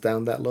 6 is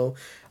down that low.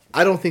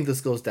 I don't think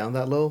this goes down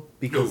that low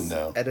because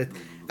at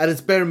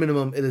its bare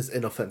minimum, it is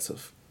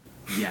inoffensive.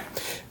 Yeah.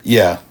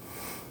 Yeah.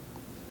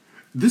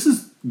 This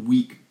is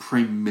weak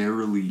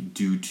primarily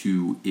due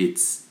to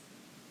its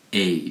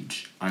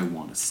age, I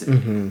want to say.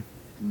 Mm-hmm.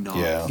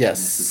 Not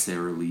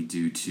necessarily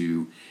due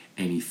to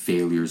any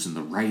failures in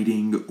the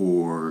writing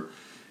or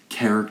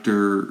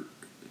character.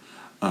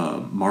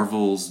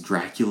 Marvel's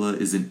Dracula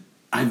isn't...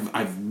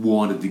 I've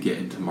wanted to get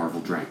into Marvel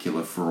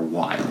Dracula for a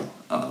while.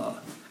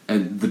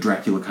 And the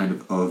Dracula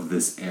kind of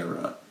this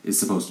era is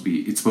supposed to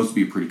be a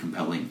pretty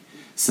compelling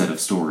set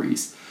of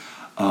stories.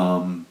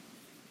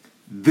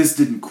 This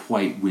didn't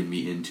quite win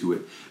me into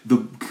it.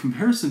 The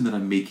comparison that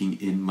I'm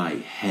making in my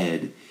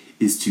head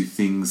is to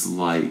things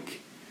like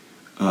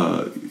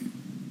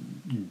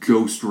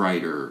Ghost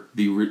Rider,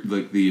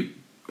 the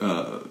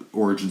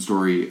origin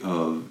story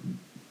of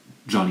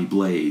Johnny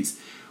Blaze,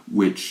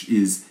 which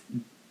is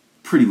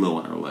pretty low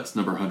on our list,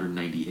 number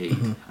 198.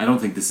 Mm-hmm. I don't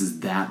think this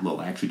is that low.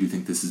 I actually do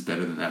think this is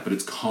better than that, but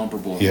it's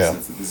comparable in the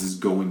sense that this is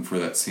going for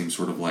that same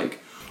sort of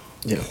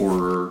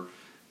horror.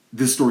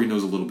 This story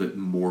knows a little bit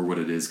more what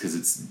it is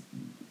because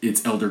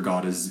its elder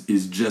god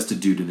is just a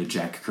dude in a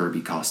Jack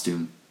Kirby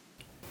costume.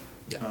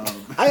 Yeah.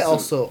 I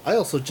also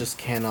just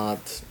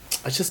cannot.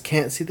 I just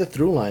can't see the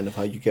through line of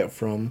how you get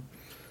from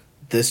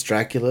this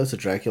Dracula to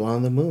Dracula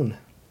on the Moon.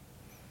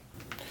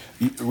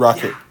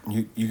 Rocket,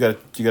 you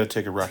gotta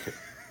take a rocket.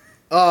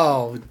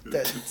 Oh,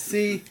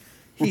 see,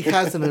 he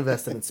hasn't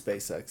invested in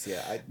SpaceX.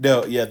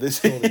 Yeah, this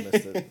totally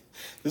missed it.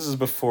 This is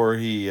before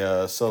he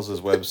sells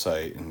his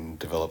website and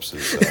develops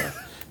his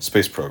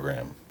space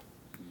program.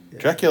 Yeah.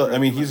 Dracula, I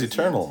mean, he's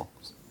eternal.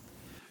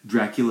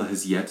 Dracula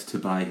has yet to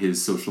buy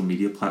his social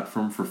media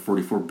platform for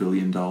 $44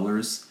 billion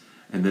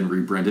and then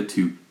rebrand it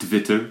to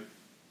Twitter.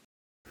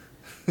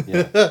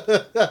 Yeah.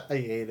 I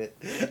hate it.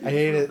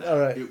 All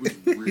right. It was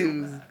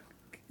real bad.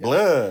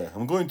 Blah,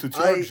 I'm going to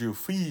charge you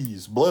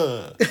fees,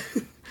 blah.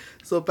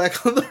 So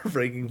back on the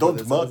ranking.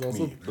 Don't mock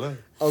me, blah.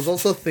 I was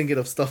also thinking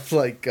of stuff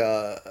like,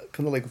 kind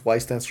of like Y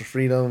Stands for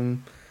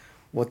Freedom,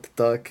 What the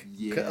Duck.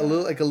 Yeah. A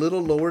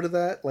little lower to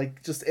that.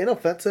 Like, just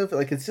inoffensive.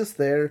 Like, it's just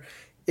there.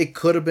 It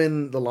could have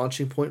been the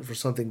launching point for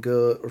something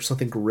good or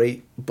something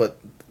great, but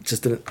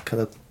just didn't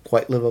kind of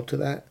quite live up to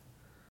that.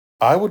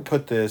 I would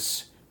put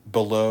this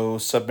below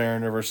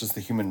Submariner versus the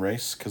Human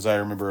Race, because I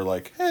remember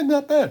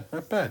not bad.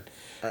 I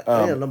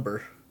need a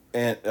number.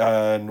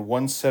 And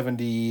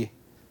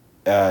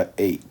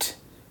 178.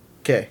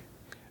 Okay.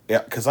 Yeah,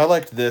 because I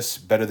liked this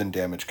better than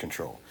Damage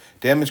Control.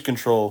 Damage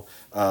Control,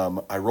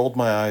 I rolled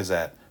my eyes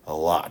at a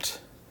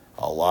lot.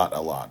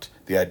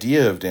 The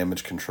idea of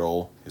Damage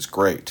Control is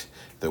great.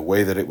 The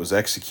way that it was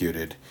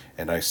executed,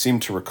 and I seem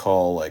to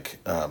recall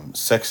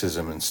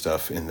sexism and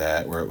stuff in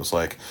that, where it was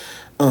like,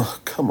 oh,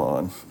 come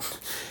on.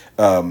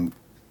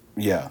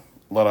 Yeah.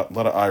 A lot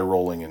of eye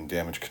rolling and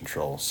Damage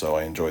Control, so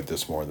I enjoyed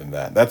this more than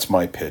that. That's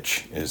my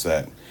pitch, is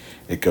that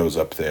it goes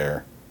up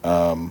there.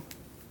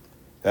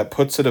 That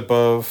puts it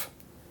above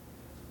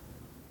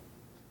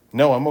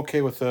No, I'm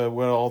okay with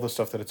all the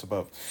stuff that it's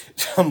above.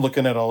 I'm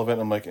looking at all of it,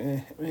 and I'm like,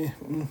 and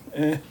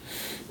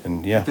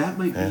yeah. That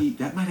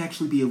might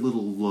actually be a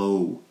little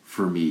low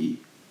for me,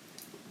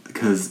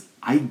 because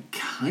I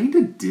kind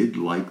of did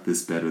like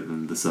this better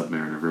than the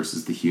Submariner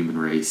versus the Human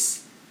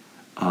Race.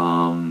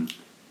 And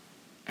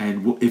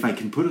if I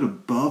can put it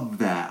above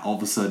that, all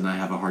of a sudden I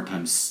have a hard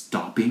time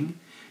stopping.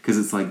 Because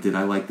it's like, did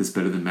I like this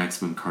better than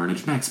Maximum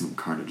Carnage? Maximum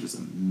Carnage is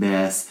a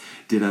mess.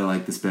 Did I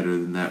like this better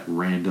than that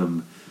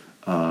random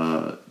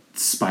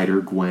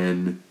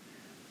Spider-Gwen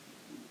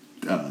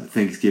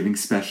Thanksgiving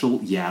special?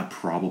 Yeah,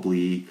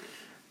 probably.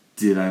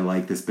 Did I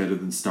like this better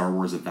than Star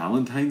Wars: A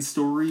Valentine's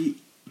Story?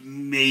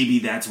 Maybe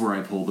that's where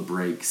I pull the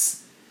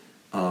brakes.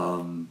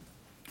 But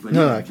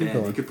I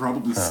could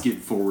probably skip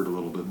forward a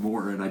little bit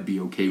more and I'd be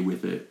okay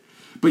with it.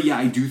 But yeah,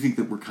 I do think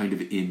that we're kind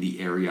of in the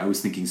area. I was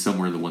thinking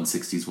somewhere in the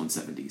 160s,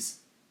 170s.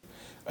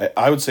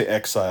 I would say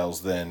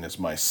Exiles then is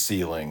my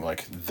ceiling,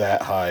 like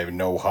that high,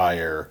 no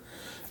higher,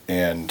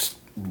 and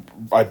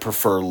I'd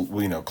prefer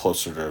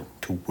closer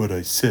to what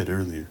I said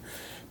earlier.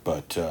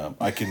 But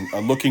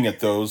I'm looking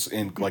at those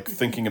and like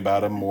thinking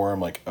about them more. I'm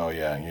like, oh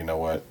yeah, you know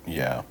what?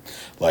 Yeah,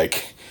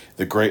 like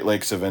the Great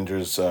Lakes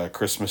Avengers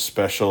Christmas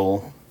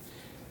special.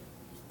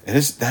 It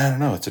is. I don't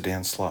know. It's a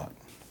Dan Slott.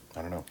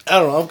 I don't know.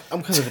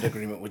 I'm kind of in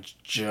agreement with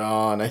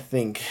John. I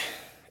think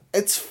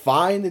it's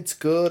fine. It's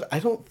good. I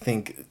don't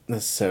think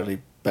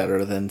necessarily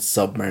better than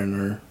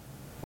Submariner.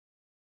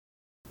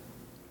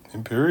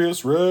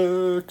 Imperious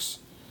Rex.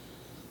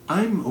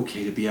 I'm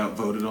okay to be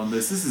outvoted on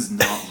this. This is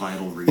not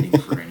vital reading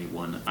for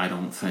anyone, I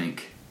don't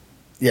think.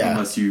 Yeah.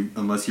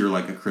 Unless you're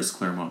like a Chris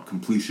Claremont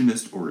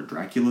completionist or a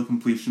Dracula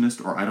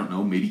completionist, or I don't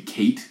know, maybe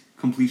Kate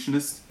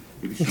completionist.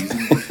 Maybe she's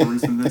in more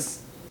stories than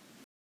this.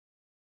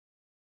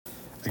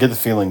 I get the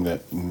feeling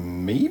that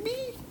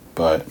maybe,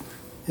 but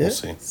we'll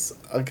see.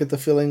 I get the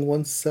feeling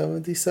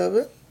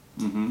 177.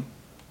 Mm-hmm.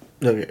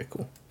 Okay,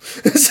 cool.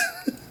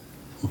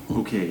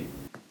 Okay,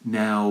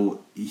 now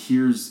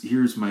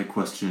here's my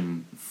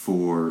question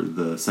for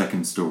the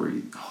second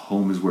story.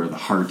 Home is where the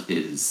heart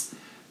is.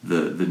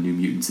 The New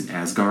Mutants in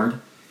Asgard.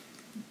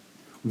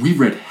 We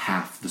read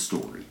half the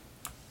story.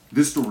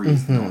 This story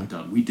is not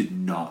done. We did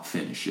not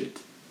finish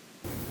it.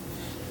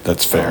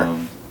 That's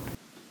fair.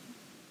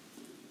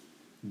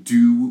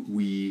 Do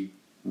we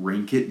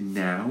rank it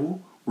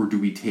now, or do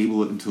we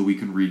table it until we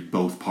can read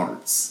both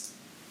parts?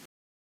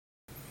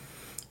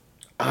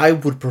 I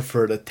would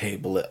prefer to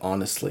table it,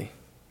 honestly.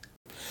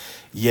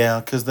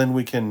 Yeah, because then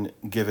we can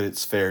give it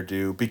its fair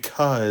due,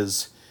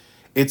 because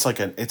it's like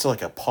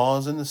a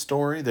pause in the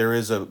story. There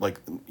is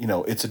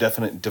it's a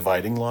definite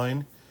dividing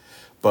line,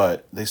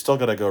 but they still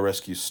got to go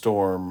rescue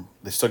Storm.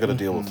 They still got to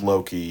deal with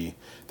Loki.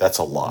 That's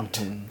a lot.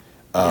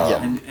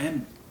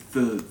 And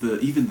the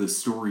even the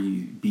story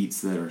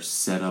beats that are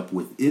set up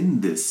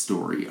within this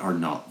story are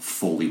not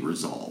fully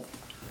resolved.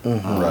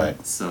 Right.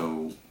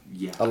 So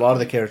yeah, a lot of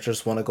the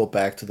characters want to go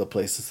back to the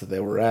places that they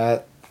were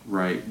at.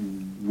 Right.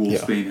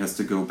 Wolfsbane has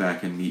to go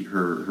back and meet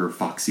her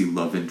foxy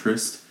love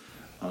interest.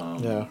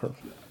 I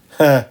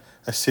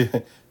see.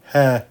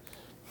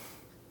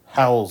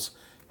 Howls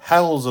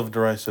of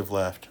derisive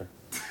laughter.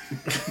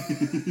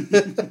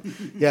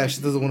 Yeah,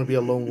 she doesn't want to be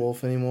a lone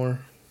wolf anymore.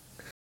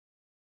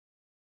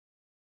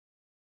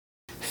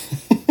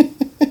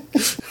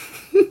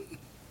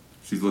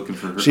 She's looking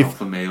for her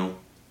alpha male.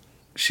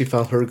 She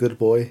found her good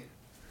boy.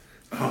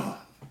 Oh.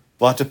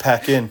 Lot to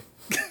pack in.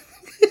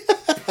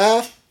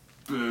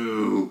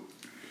 Boo.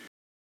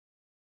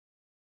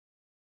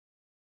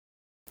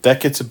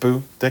 That gets a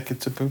boo.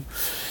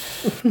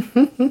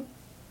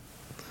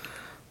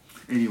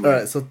 Anyway. All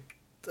right, so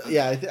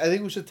yeah, I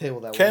think we should table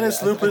that.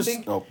 Canis Lupus.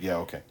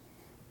 Okay.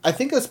 I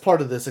think as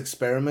part of this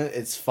experiment,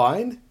 it's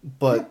fine,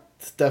 but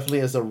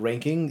definitely as a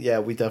ranking, yeah,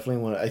 we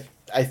definitely want to.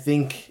 I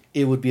think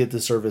it would be a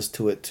disservice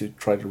to it to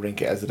try to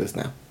rank it as it is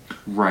now.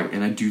 Right,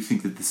 and I do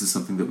think that this is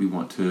something that we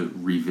want to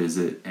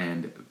revisit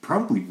and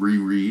probably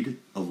reread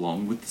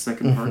along with the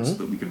second part so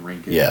that we can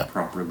rank it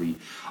properly.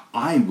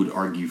 I would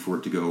argue for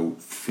it to go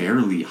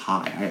fairly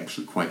high. I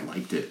actually quite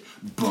liked it,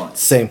 but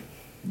same.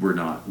 We're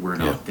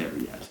not there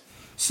yet.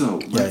 So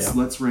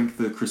let's rank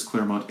the Chris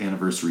Claremont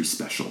Anniversary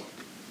Special.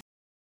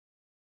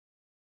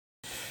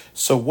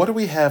 So what do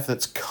we have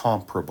that's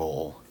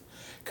comparable?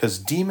 Because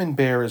Demon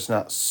Bear is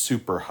not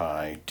super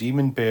high.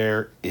 Demon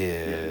Bear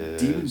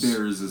is... Demon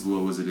Bear is as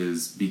low as it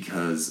is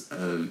because,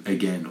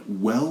 again,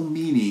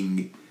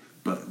 well-meaning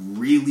but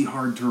really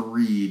hard to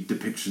read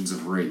depictions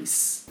of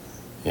race.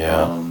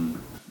 Yeah.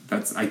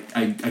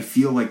 I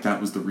feel like that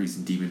was the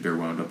reason Demon Bear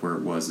wound up where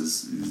it was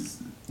is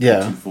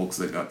the two folks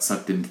that got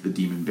sucked into the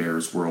Demon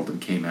Bear's world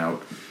and came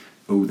out,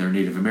 they're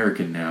Native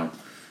American now,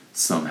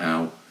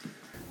 somehow.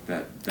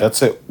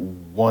 That's at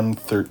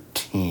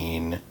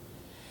 113.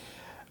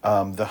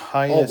 The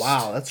highest... Oh,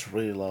 wow, that's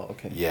really low.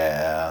 Okay.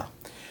 Yeah.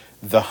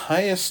 The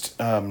highest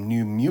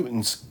New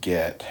Mutants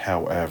get,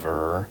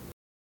 however...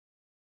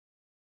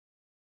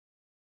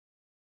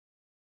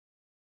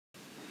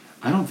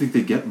 I don't think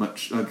they get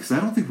much, because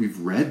I don't think we've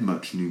read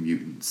much New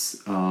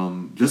Mutants.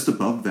 Just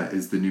above that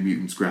is the New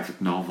Mutants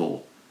graphic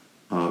novel,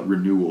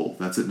 renewal.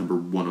 That's at number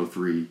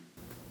 103.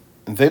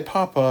 They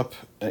pop up,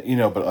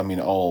 but I mean,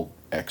 all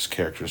X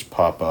characters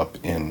pop up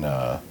in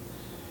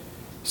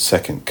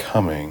Second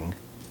Coming.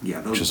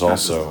 Yeah, which is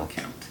also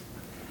count.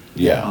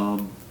 Yeah.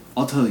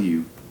 I'll tell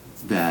you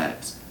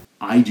that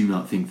I do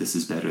not think this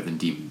is better than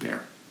Demon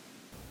Bear.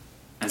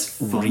 As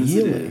fun as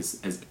it is,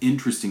 as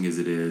interesting as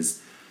it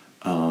is,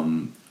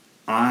 Demon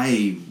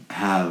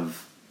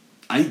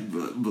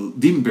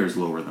Bear's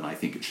lower than I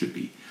think it should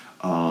be,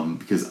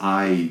 because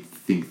I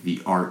think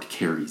the art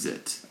carries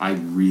it. I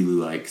really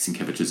like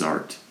Sienkiewicz's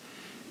art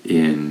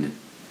in,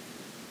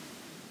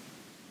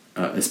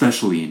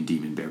 especially in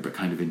Demon Bear, but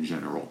kind of in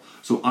general.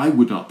 So I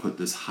would not put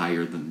this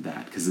higher than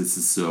that, because this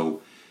is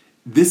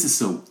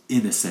so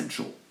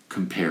inessential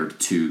compared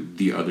to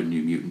the other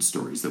New Mutant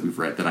stories that we've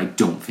read that I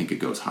don't think it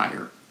goes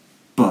higher.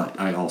 But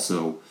I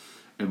also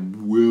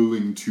am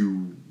willing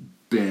to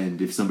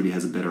bend if somebody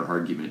has a better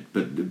argument.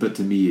 But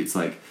to me, it's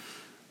like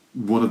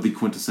one of the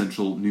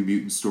quintessential New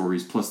Mutant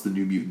stories plus the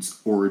New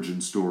Mutants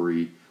origin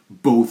story.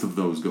 Both of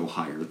those go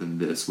higher than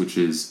this, which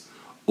is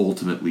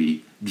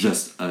ultimately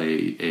just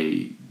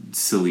a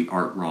silly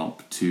art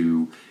romp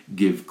to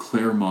give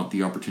Claremont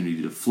the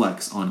opportunity to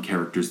flex on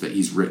characters that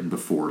he's written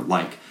before,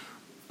 like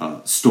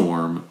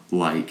Storm,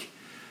 like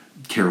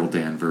Carol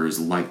Danvers,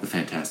 like the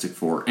Fantastic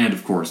Four, and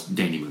of course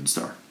Danny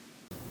Moonstar.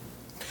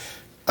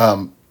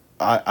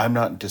 I'm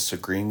not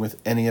disagreeing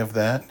with any of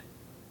that.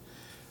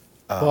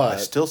 But I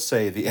still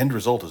say the end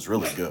result is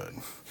really good,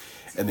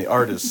 and the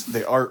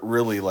art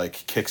really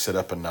like kicks it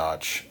up a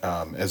notch.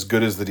 As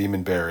good as the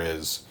Demon Bear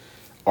is,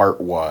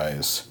 art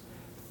wise,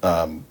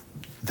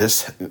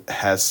 this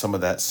has some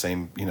of that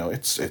same.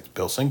 It's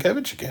Bill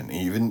Sienkiewicz again,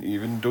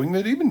 even doing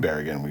the Demon Bear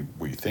again.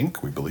 We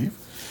believe.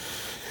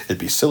 It'd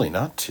be silly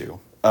not to.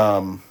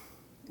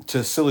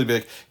 To silly be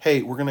like,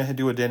 hey, we're going to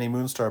do a Danny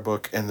Moonstar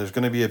book, and there's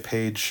going to be a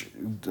page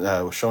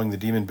showing the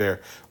Demon Bear.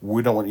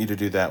 We don't want you to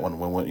do that one.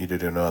 We want you to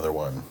do another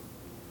one.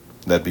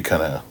 That'd be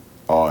kind of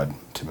odd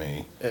to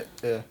me.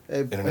 Yeah.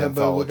 Hey,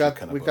 but we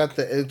got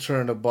the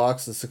intern in a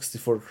box of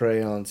 64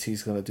 crayons.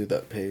 He's going to do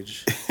that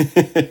page.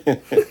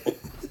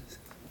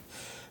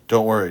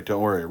 Don't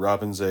worry.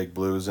 Robin's Egg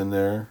Blue is in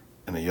there,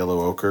 and a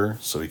yellow ochre,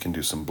 so he can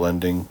do some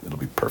blending. It'll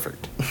be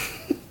perfect.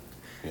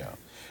 Yeah.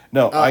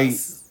 No, I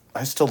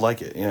still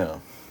like it, yeah.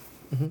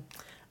 Mm-hmm.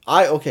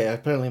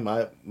 Apparently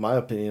my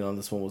opinion on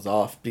this one was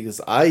off, because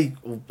I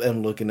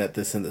am looking at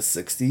this in the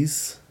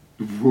 60s.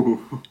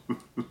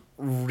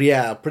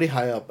 Yeah, pretty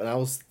high up, and I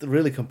was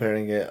really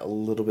comparing it a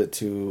little bit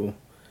to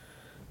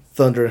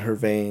Thunder in Her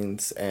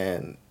Veins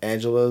and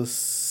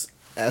Angela's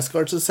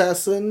Asgard's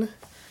Assassin.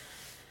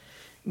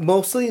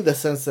 Mostly in the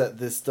sense that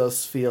this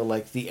does feel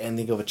like the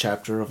ending of a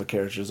chapter of a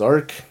character's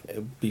arc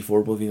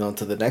before moving on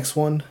to the next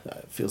one.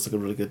 It feels like a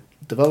really good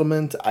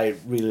development. I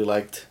really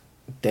liked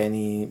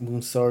Danny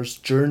Moonstar's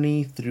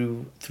journey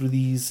through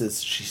these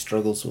as she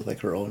struggles with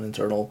like her own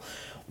internal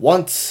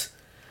wants.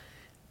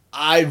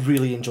 I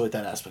really enjoyed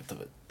that aspect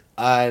of it.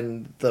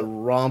 And the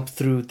romp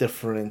through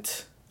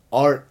different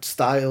art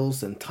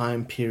styles and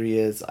time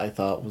periods, I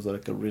thought was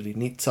like a really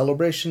neat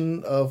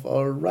celebration of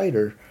our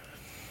writer.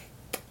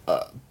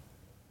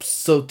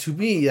 So to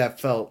me, that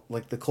felt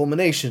like the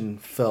culmination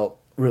felt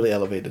really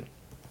elevated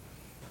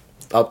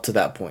up to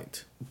that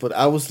point. But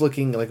I was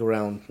looking like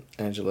around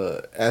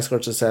Angela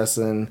Asgard's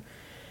Assassin,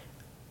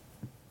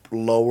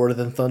 lower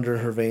than Thunder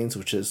in Her Veins,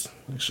 which is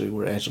actually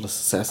where Angela's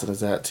Assassin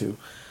is at too.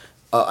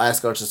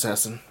 Asgard's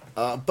Assassin.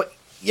 But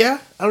yeah,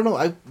 I don't know.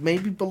 I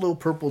maybe below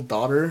Purple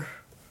Daughter,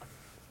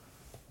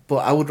 but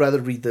I would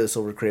rather read this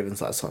over Kraven's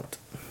Last Hunt.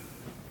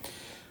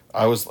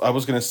 I was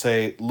gonna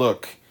say,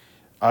 look,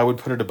 I would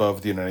put it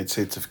above the United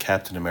States of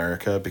Captain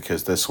America,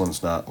 because this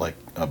one's not like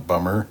a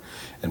bummer,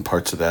 and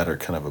parts of that are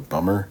kind of a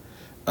bummer.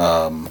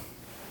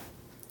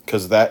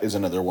 Because that is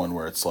another one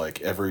where it's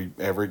like every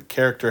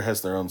character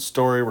has their own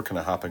story. We're kind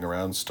of hopping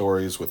around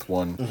stories with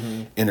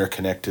one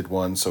interconnected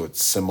one, so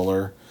it's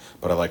similar.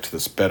 But I liked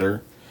this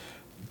better.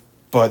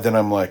 But then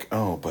I'm like,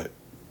 oh, but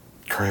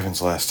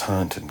Kraven's Last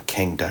Hunt and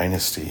Kang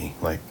Dynasty,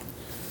 like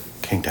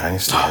Kang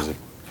Dynasty has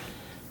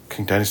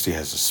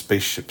a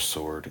spaceship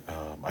sword.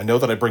 I know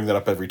that I bring that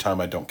up every time.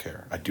 I don't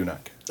care. I do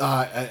not care.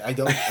 I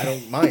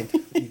don't mind.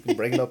 You can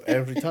bring it up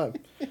every time.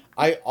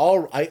 I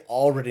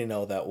already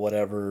know that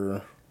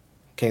whatever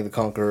King the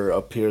Conqueror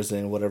appears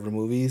in whatever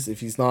movies,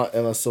 if he's not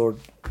in a sword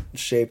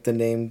shaped and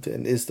named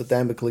and is the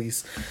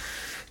Damocles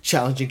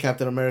challenging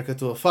Captain America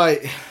to a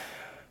fight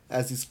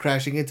as he's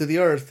crashing into the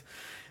earth,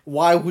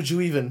 why would you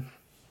even?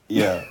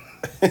 Yeah.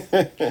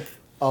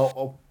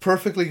 A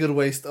perfectly good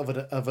waste of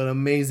an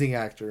amazing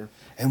actor.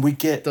 And we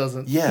get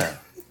doesn't. Yeah.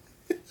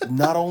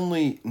 not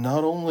only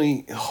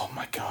oh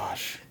my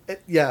gosh.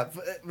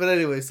 But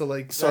anyway, so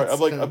like sorry,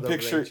 I'm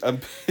picturing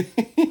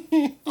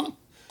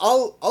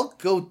I'll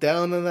go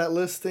down on that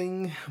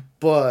listing,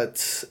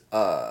 but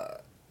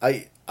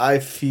I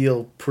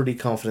feel pretty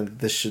confident that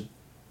this should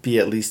be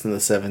at least in the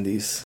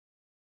 70s.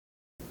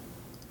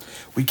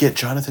 We get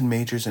Jonathan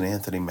Majors and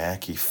Anthony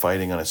Mackie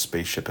fighting on a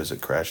spaceship as it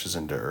crashes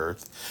into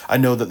Earth. I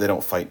know that they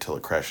don't fight till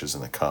it crashes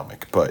in the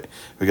comic, but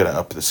we got to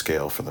up the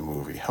scale for the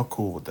movie. How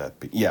cool would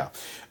that be? Yeah.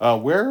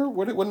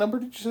 What number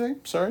did you say?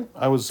 Sorry,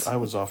 I was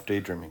off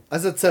daydreaming. I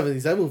said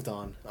 70s. I moved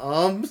on.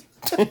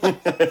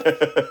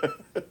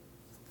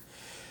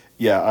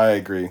 Yeah, I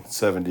agree.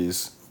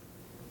 70s.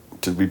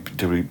 Did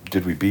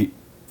we beat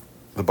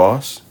the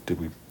boss? I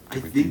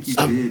think you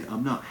did.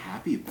 I'm not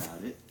happy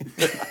about it.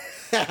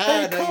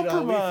 Hey,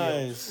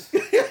 compromise.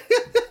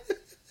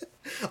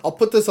 I'll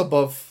put this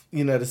above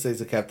United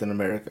States of Captain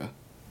America.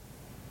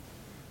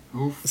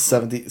 Oof.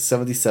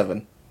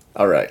 77.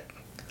 All right.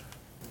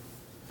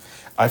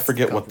 I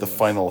forget what the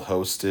final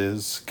host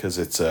is because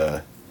it's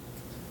a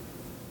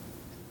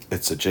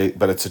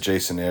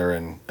Jason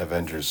Aaron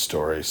Avengers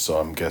story, so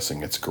I'm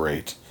guessing it's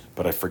great,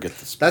 but I forget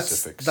the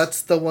specifics.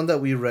 That's the one that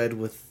we read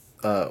with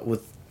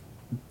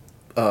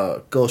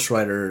Ghost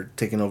Rider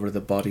taking over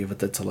the body of a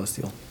dead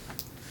Celestial.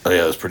 Oh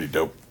yeah, that's pretty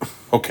dope.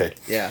 Okay.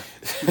 Yeah.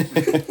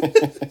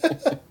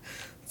 It's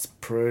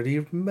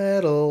pretty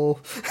metal.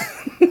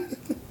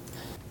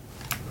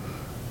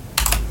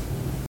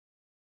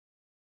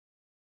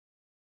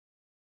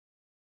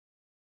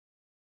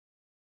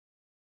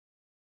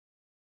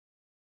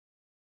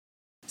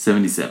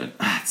 $77.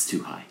 It's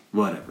too high.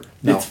 Whatever.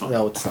 No, it's fine.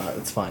 No, it's not.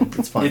 It's fine.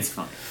 It's fine. It's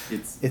fine.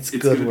 It's good. It's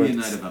gonna be a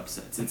night of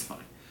upsets. It's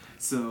fine.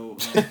 So.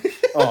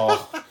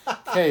 Oh,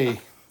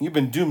 hey, you've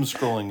been doom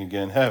scrolling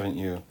again, haven't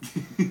you?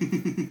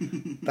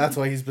 That's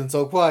why he's been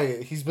so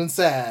quiet. He's been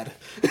sad.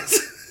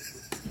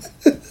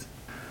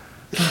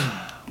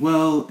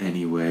 Well,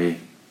 anyway.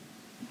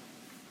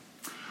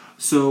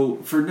 So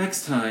for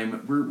next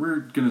time, we're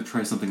gonna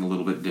try something a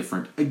little bit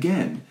different.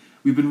 Again,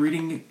 we've been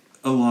reading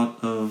a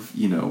lot of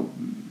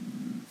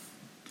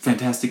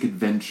fantastic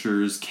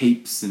adventures,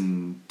 capes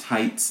and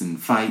tights and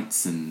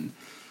fights and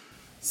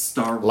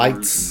Star Wars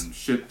lights and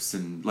ships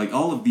and like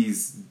all of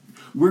these.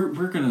 We're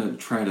gonna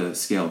try to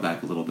scale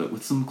back a little bit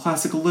with some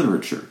classical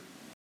literature.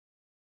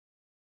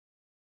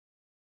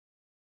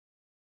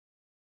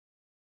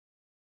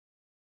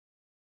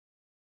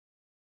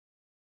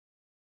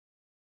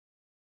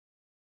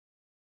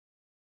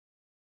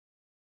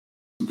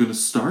 I'm gonna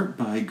start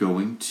by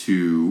going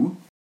to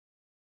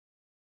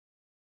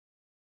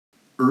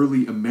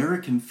early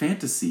American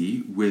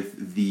fantasy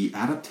with the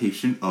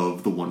adaptation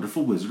of The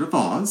Wonderful Wizard of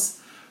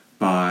Oz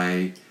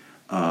by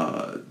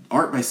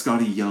art by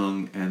Scotty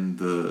Young, and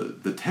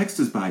the text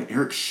is by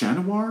Eric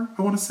Chenoweth,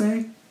 I want to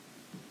say.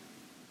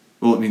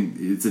 Well, I mean,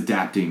 it's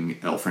adapting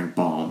L. Frank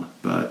Baum,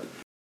 but...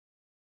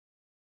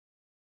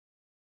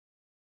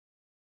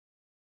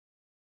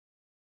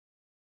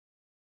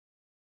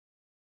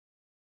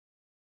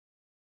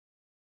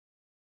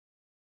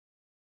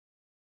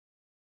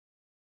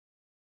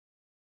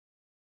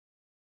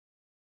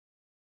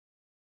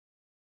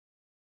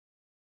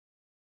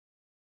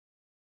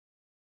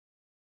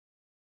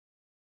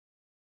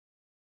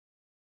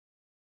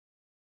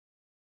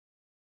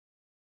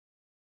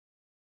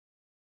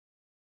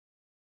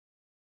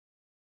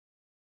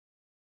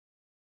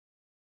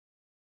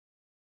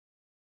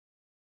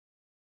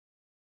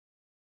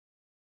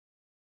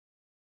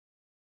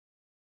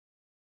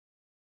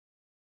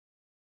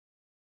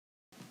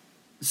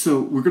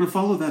 So we're going to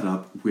follow that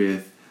up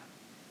with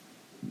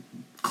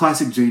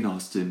classic Jane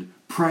Austen,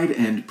 Pride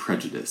and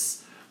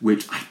Prejudice,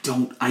 which I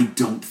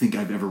don't think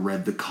I've ever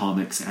read the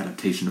comics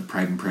adaptation of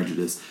Pride and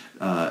Prejudice.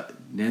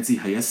 Nancy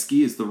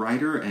Hayesky is the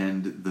writer,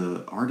 and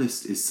the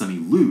artist is Sonny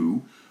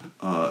Liu,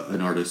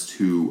 an artist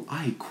who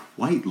I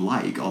quite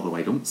like, although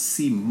I don't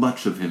see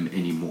much of him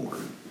anymore.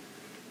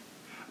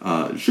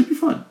 It should be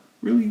fun.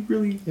 Really,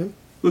 really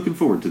looking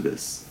forward to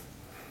this.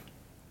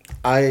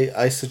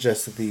 I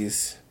suggested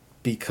these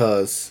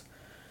because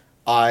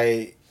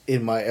I,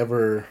 in my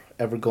ever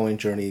going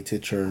journey to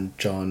turn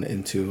John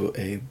into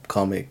a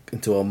comic,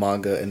 into a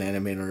manga and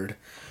anime nerd,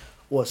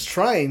 was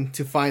trying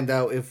to find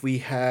out if we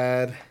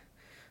had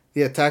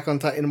the Attack on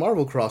Titan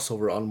Marvel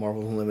crossover on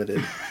Marvel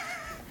Unlimited.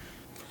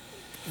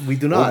 We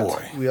do not. Oh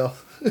boy. We all.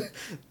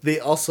 They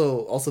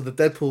also the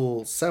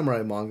Deadpool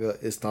Samurai manga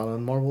is not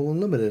on Marvel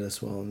Unlimited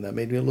as well, and that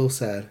made me a little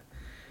sad.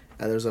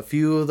 And there's a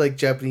few like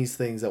Japanese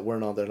things that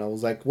weren't on there, and I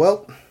was like,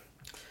 well,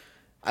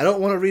 I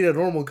don't want to read a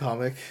normal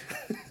comic.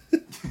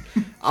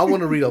 I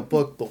want to read a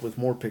book, but with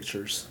more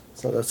pictures.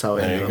 So that's how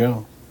I ended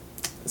up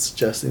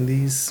suggesting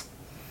these.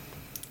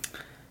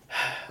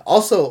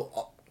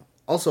 Also,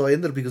 I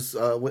ended up because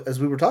as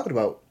we were talking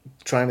about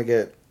trying to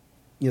get,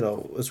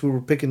 as we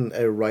were picking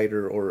a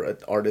writer or an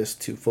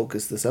artist to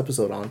focus this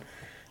episode on,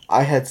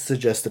 I had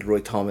suggested Roy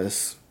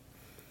Thomas,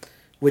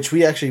 which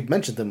we actually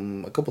mentioned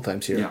him a couple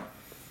times here. Yeah.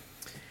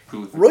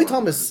 Roy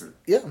Thomas,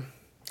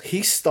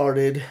 he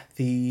started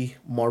the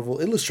Marvel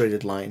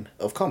Illustrated line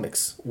of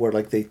comics, where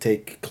like they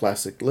take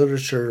classic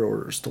literature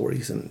or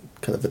stories and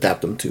kind of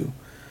adapt them to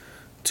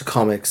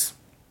comics.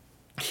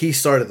 He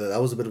started that.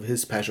 That was a bit of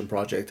his passion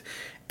project,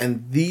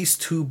 and these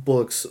two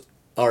books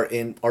are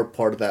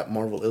part of that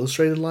Marvel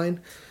Illustrated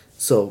line.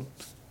 So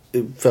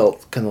it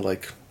felt kind of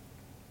like,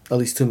 at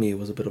least to me, it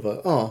was a bit of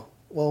a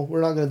well,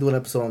 we're not going to do an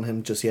episode on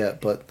him just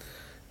yet, but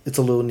it's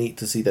a little neat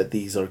to see that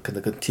these are kind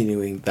of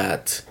continuing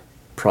that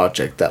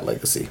project, that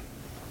legacy.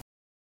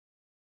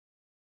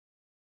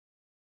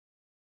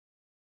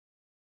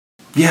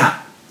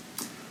 Yeah.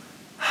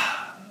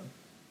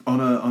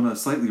 On a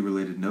slightly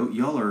related note,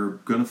 y'all are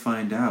gonna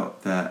find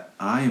out that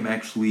I am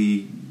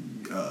actually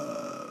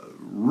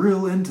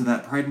real into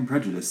that Pride and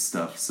Prejudice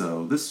stuff.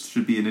 So this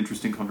should be an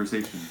interesting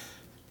conversation.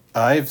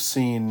 I've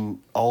seen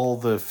all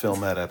the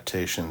film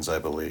adaptations, I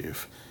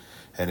believe,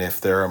 and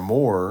if there are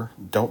more,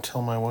 don't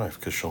tell my wife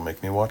because she'll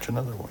make me watch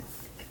another one.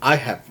 I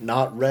have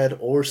not read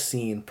or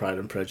seen Pride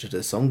and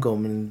Prejudice, so I'm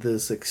going into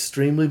this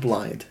extremely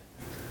blind.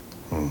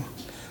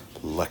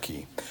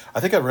 Lucky. I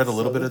think I read a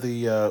little bit of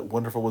the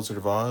Wonderful Wizard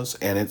of Oz,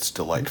 and it's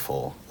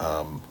delightful.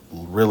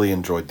 Really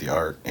enjoyed the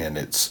art, and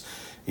it's,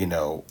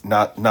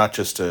 not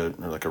just a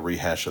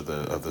rehash of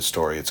the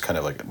story. It's kind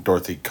of like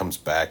Dorothy comes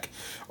back,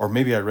 or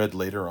maybe I read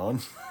later on.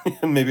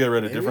 Maybe I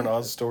read a different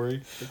Oz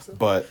story,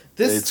 but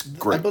it's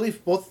great. I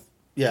believe both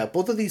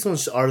of these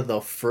ones are the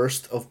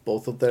first of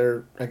both of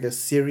their, I guess,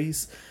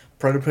 series.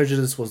 Pride and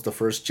Prejudice was the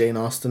first Jane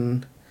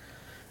Austen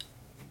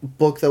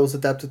book that was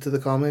adapted to the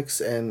comics,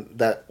 and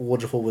that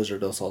Wonderful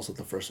Wizard was also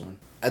the first one.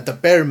 At the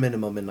bare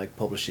minimum in,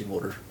 publishing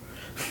order.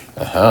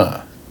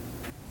 Uh-huh.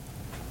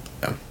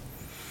 Yeah.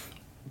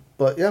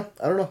 But, yeah,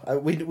 I don't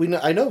know.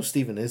 I know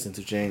Stephen is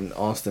into Jane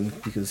Austen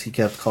because he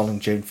kept calling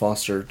Jane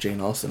Foster Jane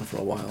Austen for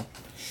a while.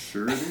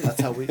 Sure it is.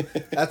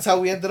 That's how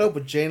we ended up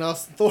with Jane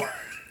Austen Thor.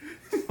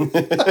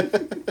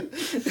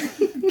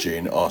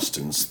 Jane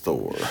Austen's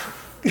Thor.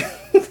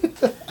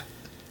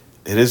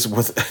 It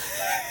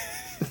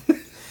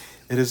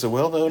is a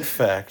well-known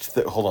fact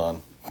that... Hold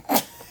on.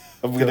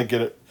 I'm going to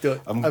get it...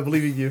 I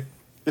believe in you.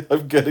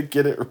 I'm going to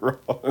get it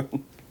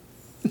wrong.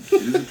 It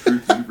is a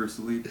truth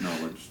universally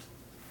acknowledged.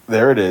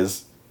 There it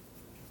is.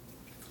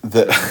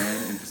 That a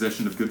man in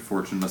possession of good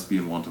fortune must be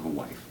in want of a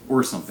wife.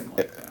 Or something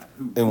like that.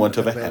 In want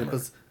of a hammer.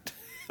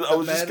 I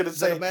was just going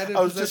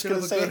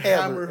to say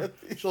hammer.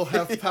 She'll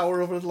have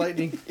power over the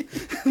lightning.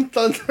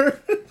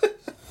 Thunder.